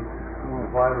 Knudsen to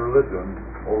define religion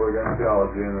over against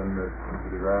theology, and then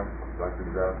Dr. DeGraff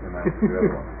can answer the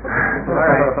other one. All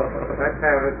right, let's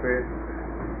have it with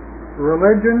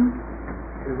Religion,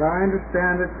 as I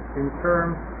understand it, in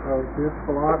terms of this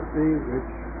philosophy, which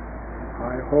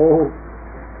I hold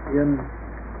in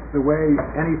the way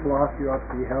any philosophy ought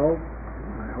to be held,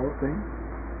 I hope things,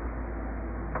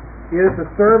 is the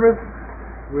service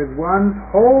with one's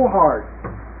whole heart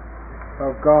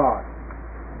of God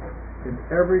in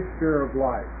every sphere of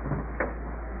life.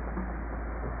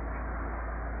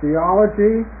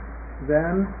 Theology,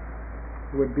 then,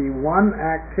 would be one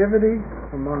activity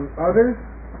among others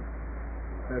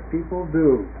that people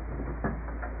do.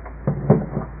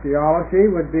 Theology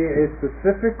would be a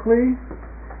specifically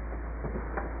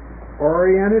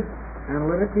oriented,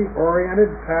 analytically oriented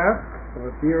task of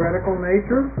a theoretical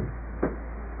nature,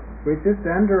 which is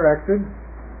then directed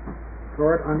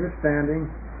toward understanding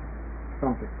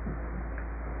something.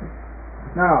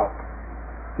 Now,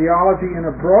 theology in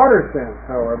a broader sense,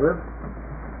 however,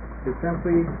 is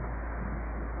simply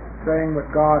saying what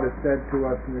God has said to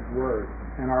us in His Word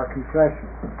and our confession.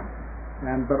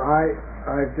 But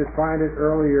I've defined it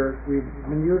earlier. We've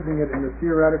been using it in the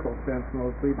theoretical sense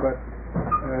mostly, but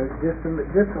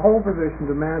this whole position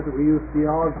demands that we use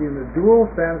theology in the dual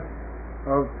sense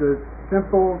of the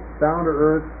simple,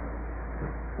 down-to-earth,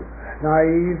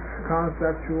 naive,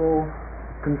 conceptual,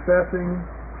 confessing,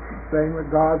 saying what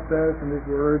God says in His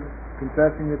Word,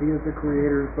 confessing that He is the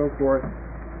Creator and so forth.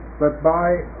 But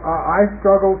I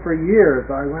struggled for years.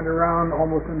 I went around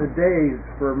almost in the days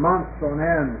for months on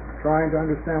end trying to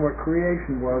understand what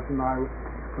creation was, and I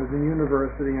was in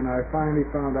university, and I finally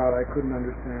found out I couldn't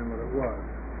understand what it was.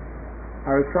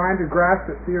 I was trying to grasp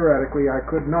it theoretically. I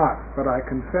could not, but I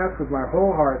confess with my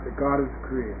whole heart that God is the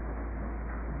Creator.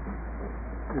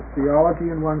 It's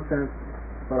theology in one sense,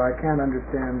 but I can't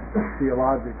understand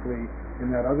theologically in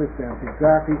that other sense,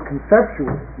 exactly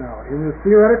conceptually. Now, in the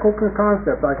theoretical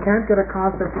concept, I can't get a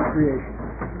concept of creation,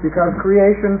 because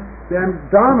creation then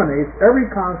dominates every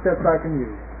concept I can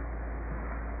use.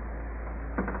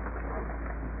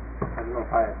 I don't know if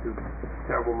I have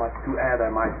terrible much to add. I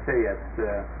might say it.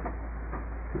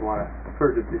 If you want a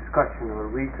further discussion or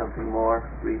read something more,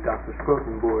 read Dr.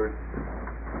 Sprotenboer's.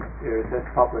 There is this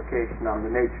publication on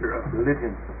the nature of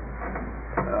religion.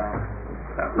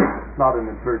 That was not an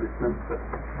advertisement, but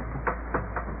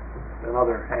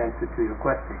another answer to your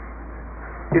question.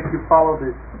 If you follow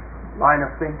this line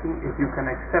of thinking, if you can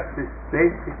accept this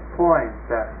basic point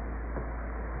that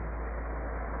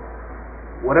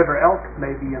whatever else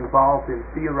may be involved in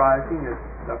theorizing, as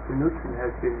Dr. Knudsen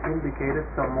has been indicated,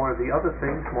 some more of the other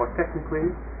things, more technically,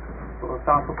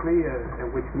 philosophically,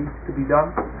 which needs to be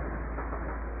done.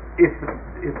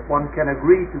 If one can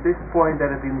agree to this point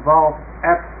that it involves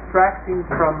abstracting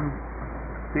from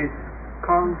this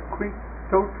concrete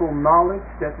total knowledge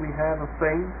that we have of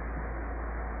things,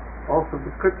 also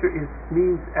the scripture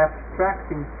means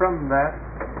abstracting from that,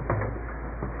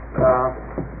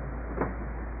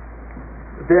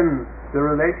 then the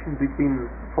relation between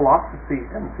philosophy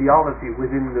and theology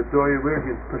within the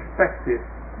Dooyeweerdian perspective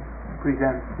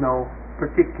presents no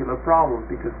particular problem,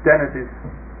 because then it is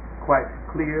quite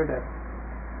clear that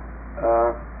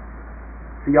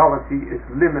theology is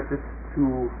limited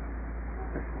to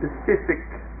a specific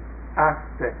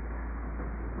aspect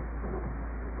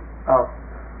of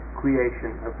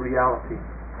creation, of reality,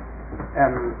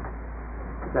 and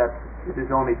that it is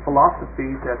only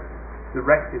philosophy that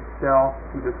directs itself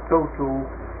to the total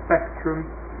spectrum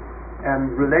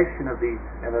and relation of these,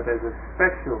 and that as a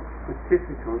special,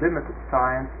 specific, limited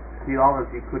science,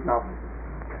 theology could not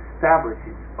establish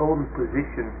its own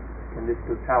position in this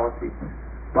totality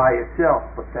by itself,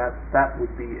 but that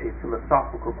would be a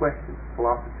philosophical question,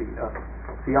 philosophy of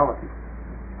theology.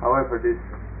 However, this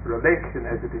relation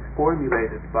as it is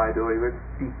formulated by Dooyeweerd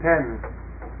depends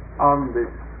on this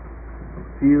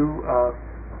view of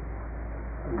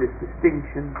this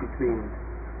distinction between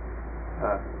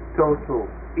total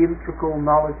integral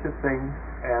knowledge of things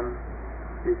and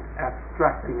this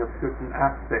abstracting of certain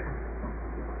aspects.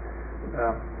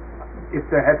 If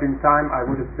there had been time, I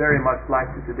would have very much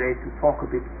liked today to talk a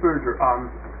bit further on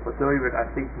what Dooyeweerd I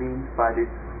think means by this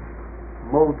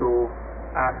modal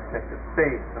aspect of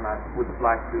faith, and I would have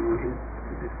liked to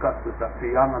discuss with Dr.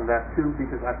 Young on that too,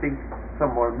 because I think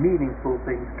some more meaningful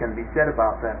things can be said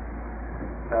about that.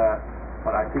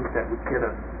 But I think that would get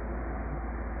us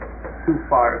too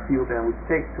far afield and would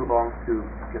take too long to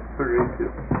get further into.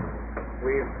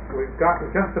 We've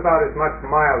gotten just about as much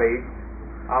mileage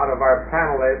out of our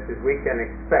panelists as we can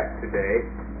expect today.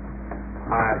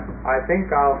 I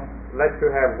think I'll let you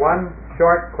have one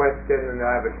short question and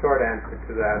I have a short answer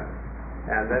to that.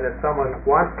 And then if someone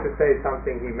wants to say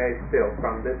something, he may still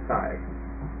from this side.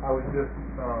 I was just,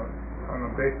 on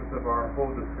the basis of our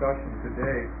whole discussion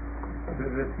today,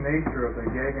 this nature of the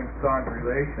Gegenstand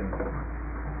relation,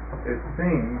 it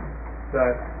seems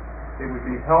that it would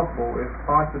be helpful if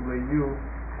possibly you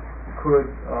could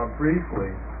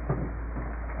briefly,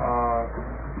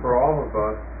 for all of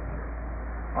us,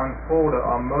 unfold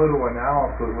a modal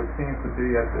analysis, which seems to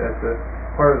be at the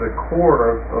part of the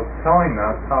core of telling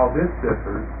us how this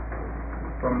differs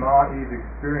from naive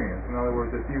experience. In other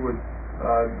words, if you would,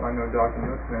 I know Dr.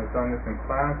 Knudsen has done this in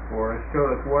class for us,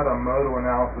 showed us what a modal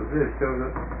analysis is, shows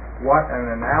us what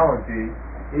an analogy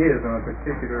is in a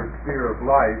particular sphere of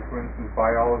life. For instance,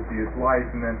 biology is life,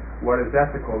 and then what is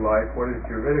ethical life, what is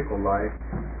juridical life.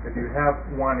 If you have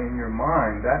one in your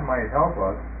mind, that might help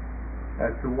us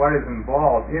as to what is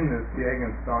involved in this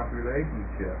Gegenstand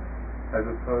relationship, as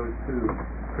opposed to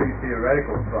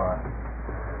pre-theoretical thought.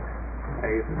 I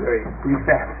guess a very brief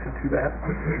answer to that.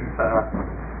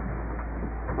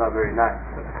 Not very nice,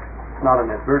 but it's not an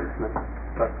advertisement.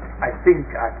 But I think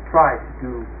I've tried to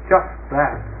do just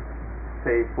that,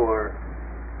 say for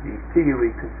the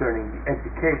theory concerning the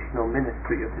educational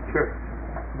ministry of the church.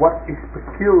 What is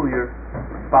peculiar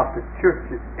about the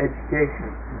church's education?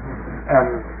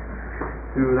 And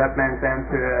to that man's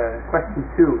answer, question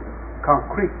 2,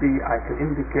 concretely I can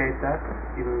indicate that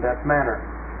in that manner.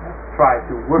 Try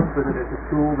to work with it as a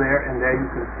tool there, and there you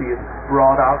can see it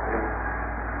brought out and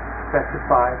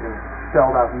specified and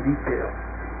spelled out in detail.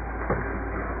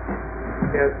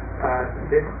 Yes,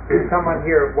 did someone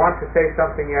here want to say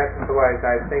something yet? Otherwise,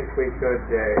 I think we should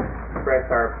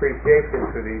express our appreciation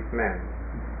to these men.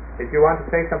 Did you want to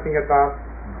say something about?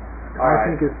 I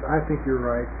think you're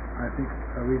right. I think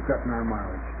we've gotten our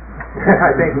mileage.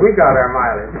 I think we got our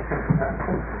mileage.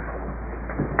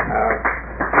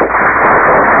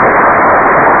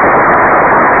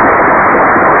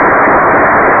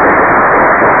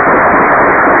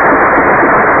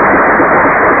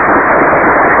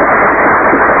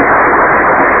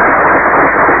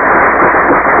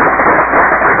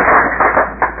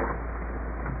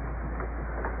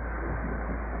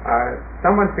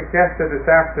 Someone suggested this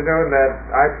afternoon that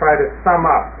I try to sum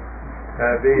up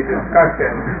the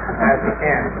discussion at the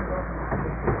end.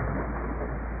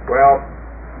 Well,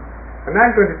 I'm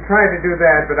not going to try to do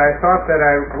that, but I thought that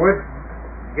I would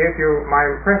give you my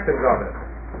impressions of it,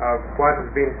 of what has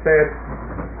been said,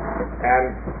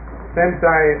 and since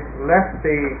I left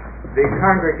the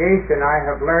congregation, I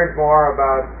have learned more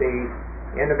about the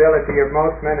inability of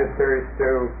most ministers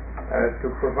to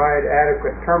provide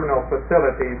adequate terminal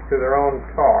facilities to their own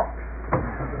talks.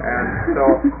 And so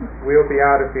we'll be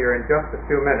out of here in just a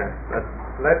few minutes. But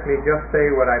let me just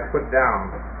say what I put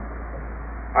down.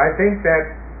 I think that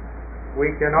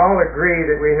we can all agree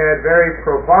that we had very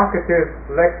provocative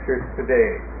lectures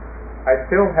today. I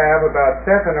still have about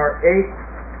 7 or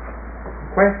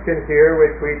 8 questions here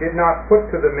which we did not put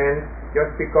to the men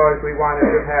just because we wanted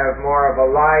to have more of a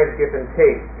live give and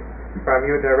take from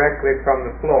you directly from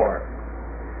the floor.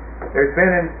 There's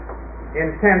been an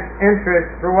intense interest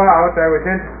throughout. I was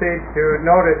interested to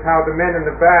notice how the men in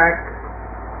the back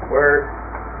were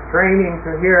straining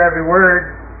to hear every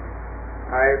word.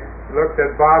 I looked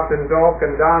at Bob Dolk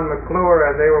and Don McClure,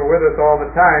 and they were with us all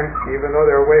the time, even though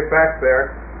they were way back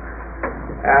there.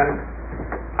 And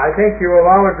I think you will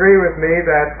all agree with me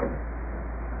that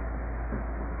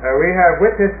we have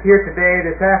witnessed here today,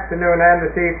 this afternoon and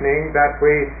this evening, that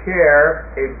we share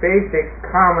a basic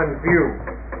common view.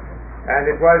 And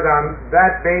it was on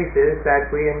that basis that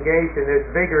we engaged in this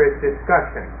vigorous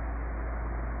discussion.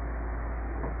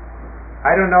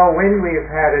 I don't know when we've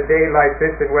had a day like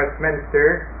this in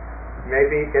Westminster.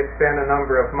 Maybe it's been a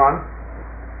number of months.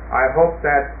 I hope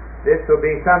that this will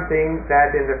be something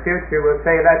that in the future we'll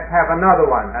say, let's have another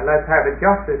one, and let's have it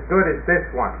just as good as this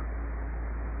one.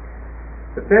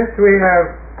 But since we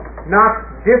have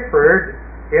not differed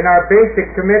in our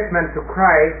basic commitment to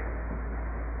Christ,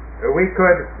 we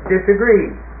could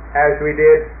disagree, as we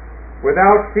did,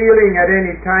 without feeling at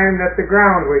any time that the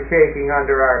ground was shaking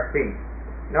under our feet.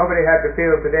 Nobody had to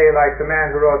feel today like the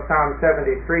man who wrote Psalm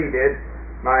 73 did.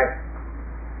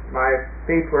 My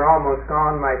feet were almost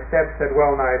gone, my steps had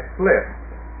well nigh slipped.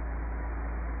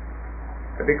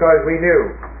 Because we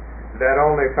knew that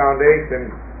only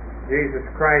foundation, Jesus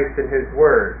Christ and His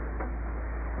Word.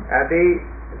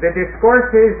 The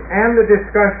discourses and the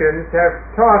discussions have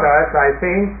taught us, I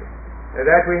think,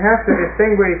 that we have to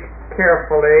distinguish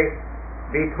carefully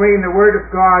between the Word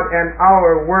of God and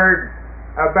our words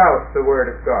about the Word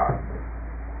of God.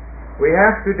 We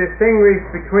have to distinguish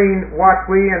between what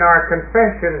we in our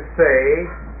confessions say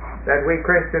that we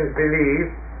Christians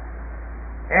believe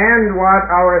and what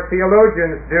our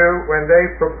theologians do when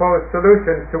they propose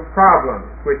solutions to problems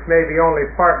which may be only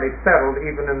partly settled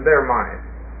even in their minds.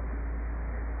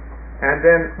 And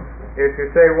then if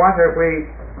you say, what have we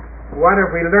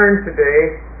learned today?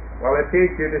 Well, it's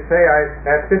easier to say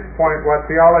at this point what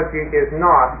theology is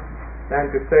not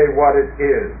than to say what it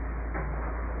is.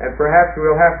 And perhaps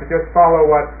we'll have to just follow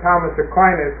what Thomas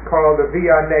Aquinas called the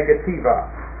via negativa.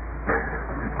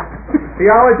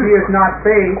 Theology is not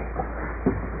faith,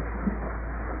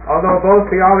 although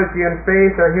both theology and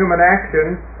faith are human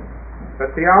actions,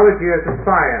 but theology is a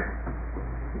science.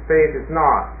 Faith is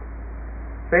not.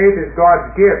 Faith is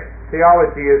God's gift.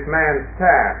 Theology is man's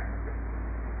task.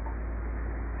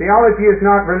 Theology is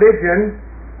not religion,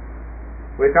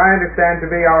 which I understand to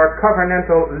be our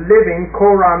covenantal living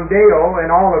coram Deo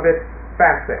in all of its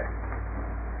facets,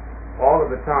 all of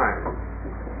the time.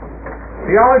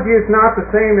 Theology is not the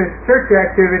same as church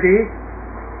activity,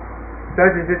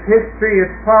 such as its history,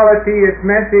 its polity, its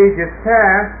message, its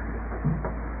task.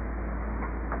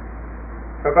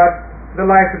 But the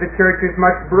life of the church is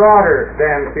much broader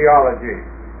than theology.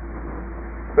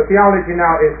 But theology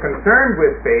now is concerned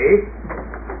with faith,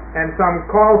 and some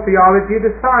call theology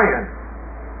the science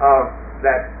of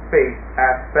that faith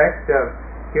aspect of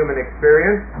human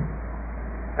experience.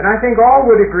 And I think all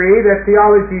would agree that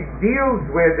theology deals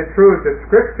with the truths of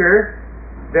Scripture,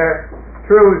 the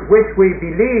truths which we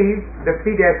believe, the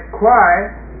fides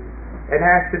quae. It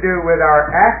has to do with our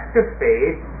act of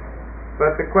faith,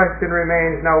 but the question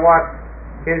remains now, what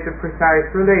is the precise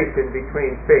relation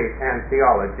between faith and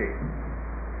theology?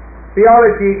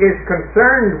 Theology is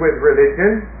concerned with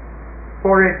religion,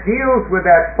 for it deals with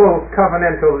that full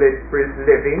covenantal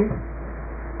living,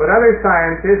 but other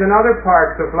sciences and other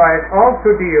parts of life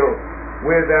also deal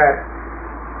with that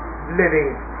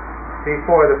living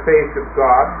before the face of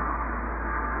God.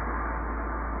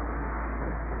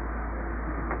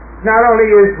 Not only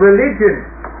is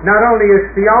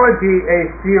theology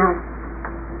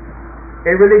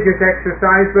a religious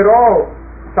exercise, but all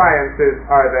sciences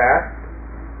are that.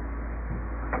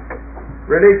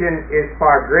 Religion is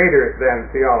far greater than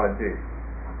theology.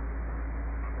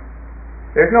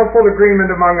 There's no full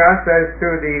agreement among us as to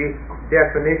the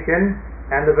definition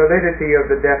and the validity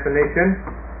of the definition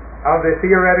of the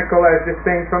theoretical as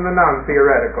distinct from the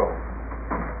non-theoretical.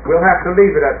 We'll have to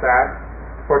leave it at that,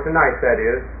 for tonight that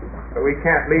is, but we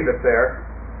can't leave it there.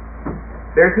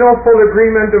 There's no full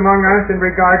agreement among us in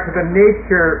regard to the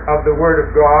nature of the Word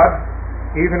of God,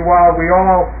 even while we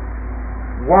all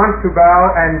want to bow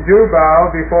and do bow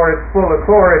before its full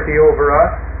authority over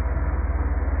us.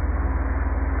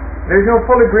 There's no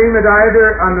full agreement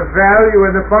either on the value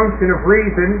and the function of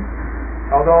reason,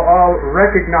 although all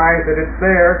recognize that it's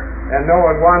there, and no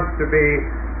one wants to be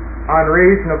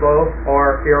unreasonable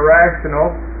or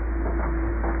irrational.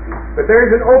 But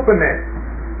there's an openness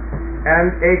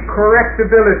and a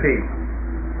correctability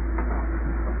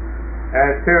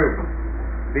as to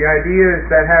the ideas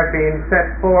that have been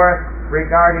set forth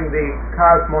regarding the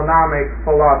cosmonomic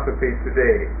philosophy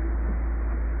today.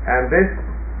 And this,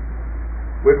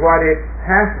 with what it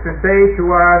has to say to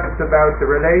us about the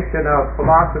relation of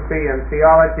philosophy and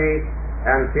theology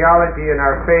in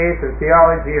our faith, and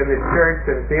theology in the church,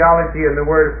 and theology in the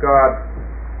Word of God,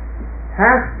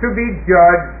 has to be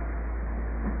judged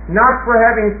not for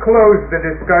having closed the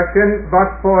discussion, but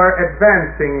for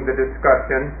advancing the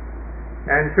discussion,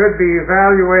 and should be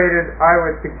evaluated, I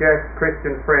would suggest,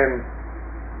 Christian friends,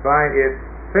 by its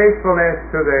faithfulness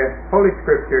to the Holy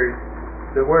Scriptures,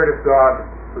 the Word of God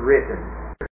written.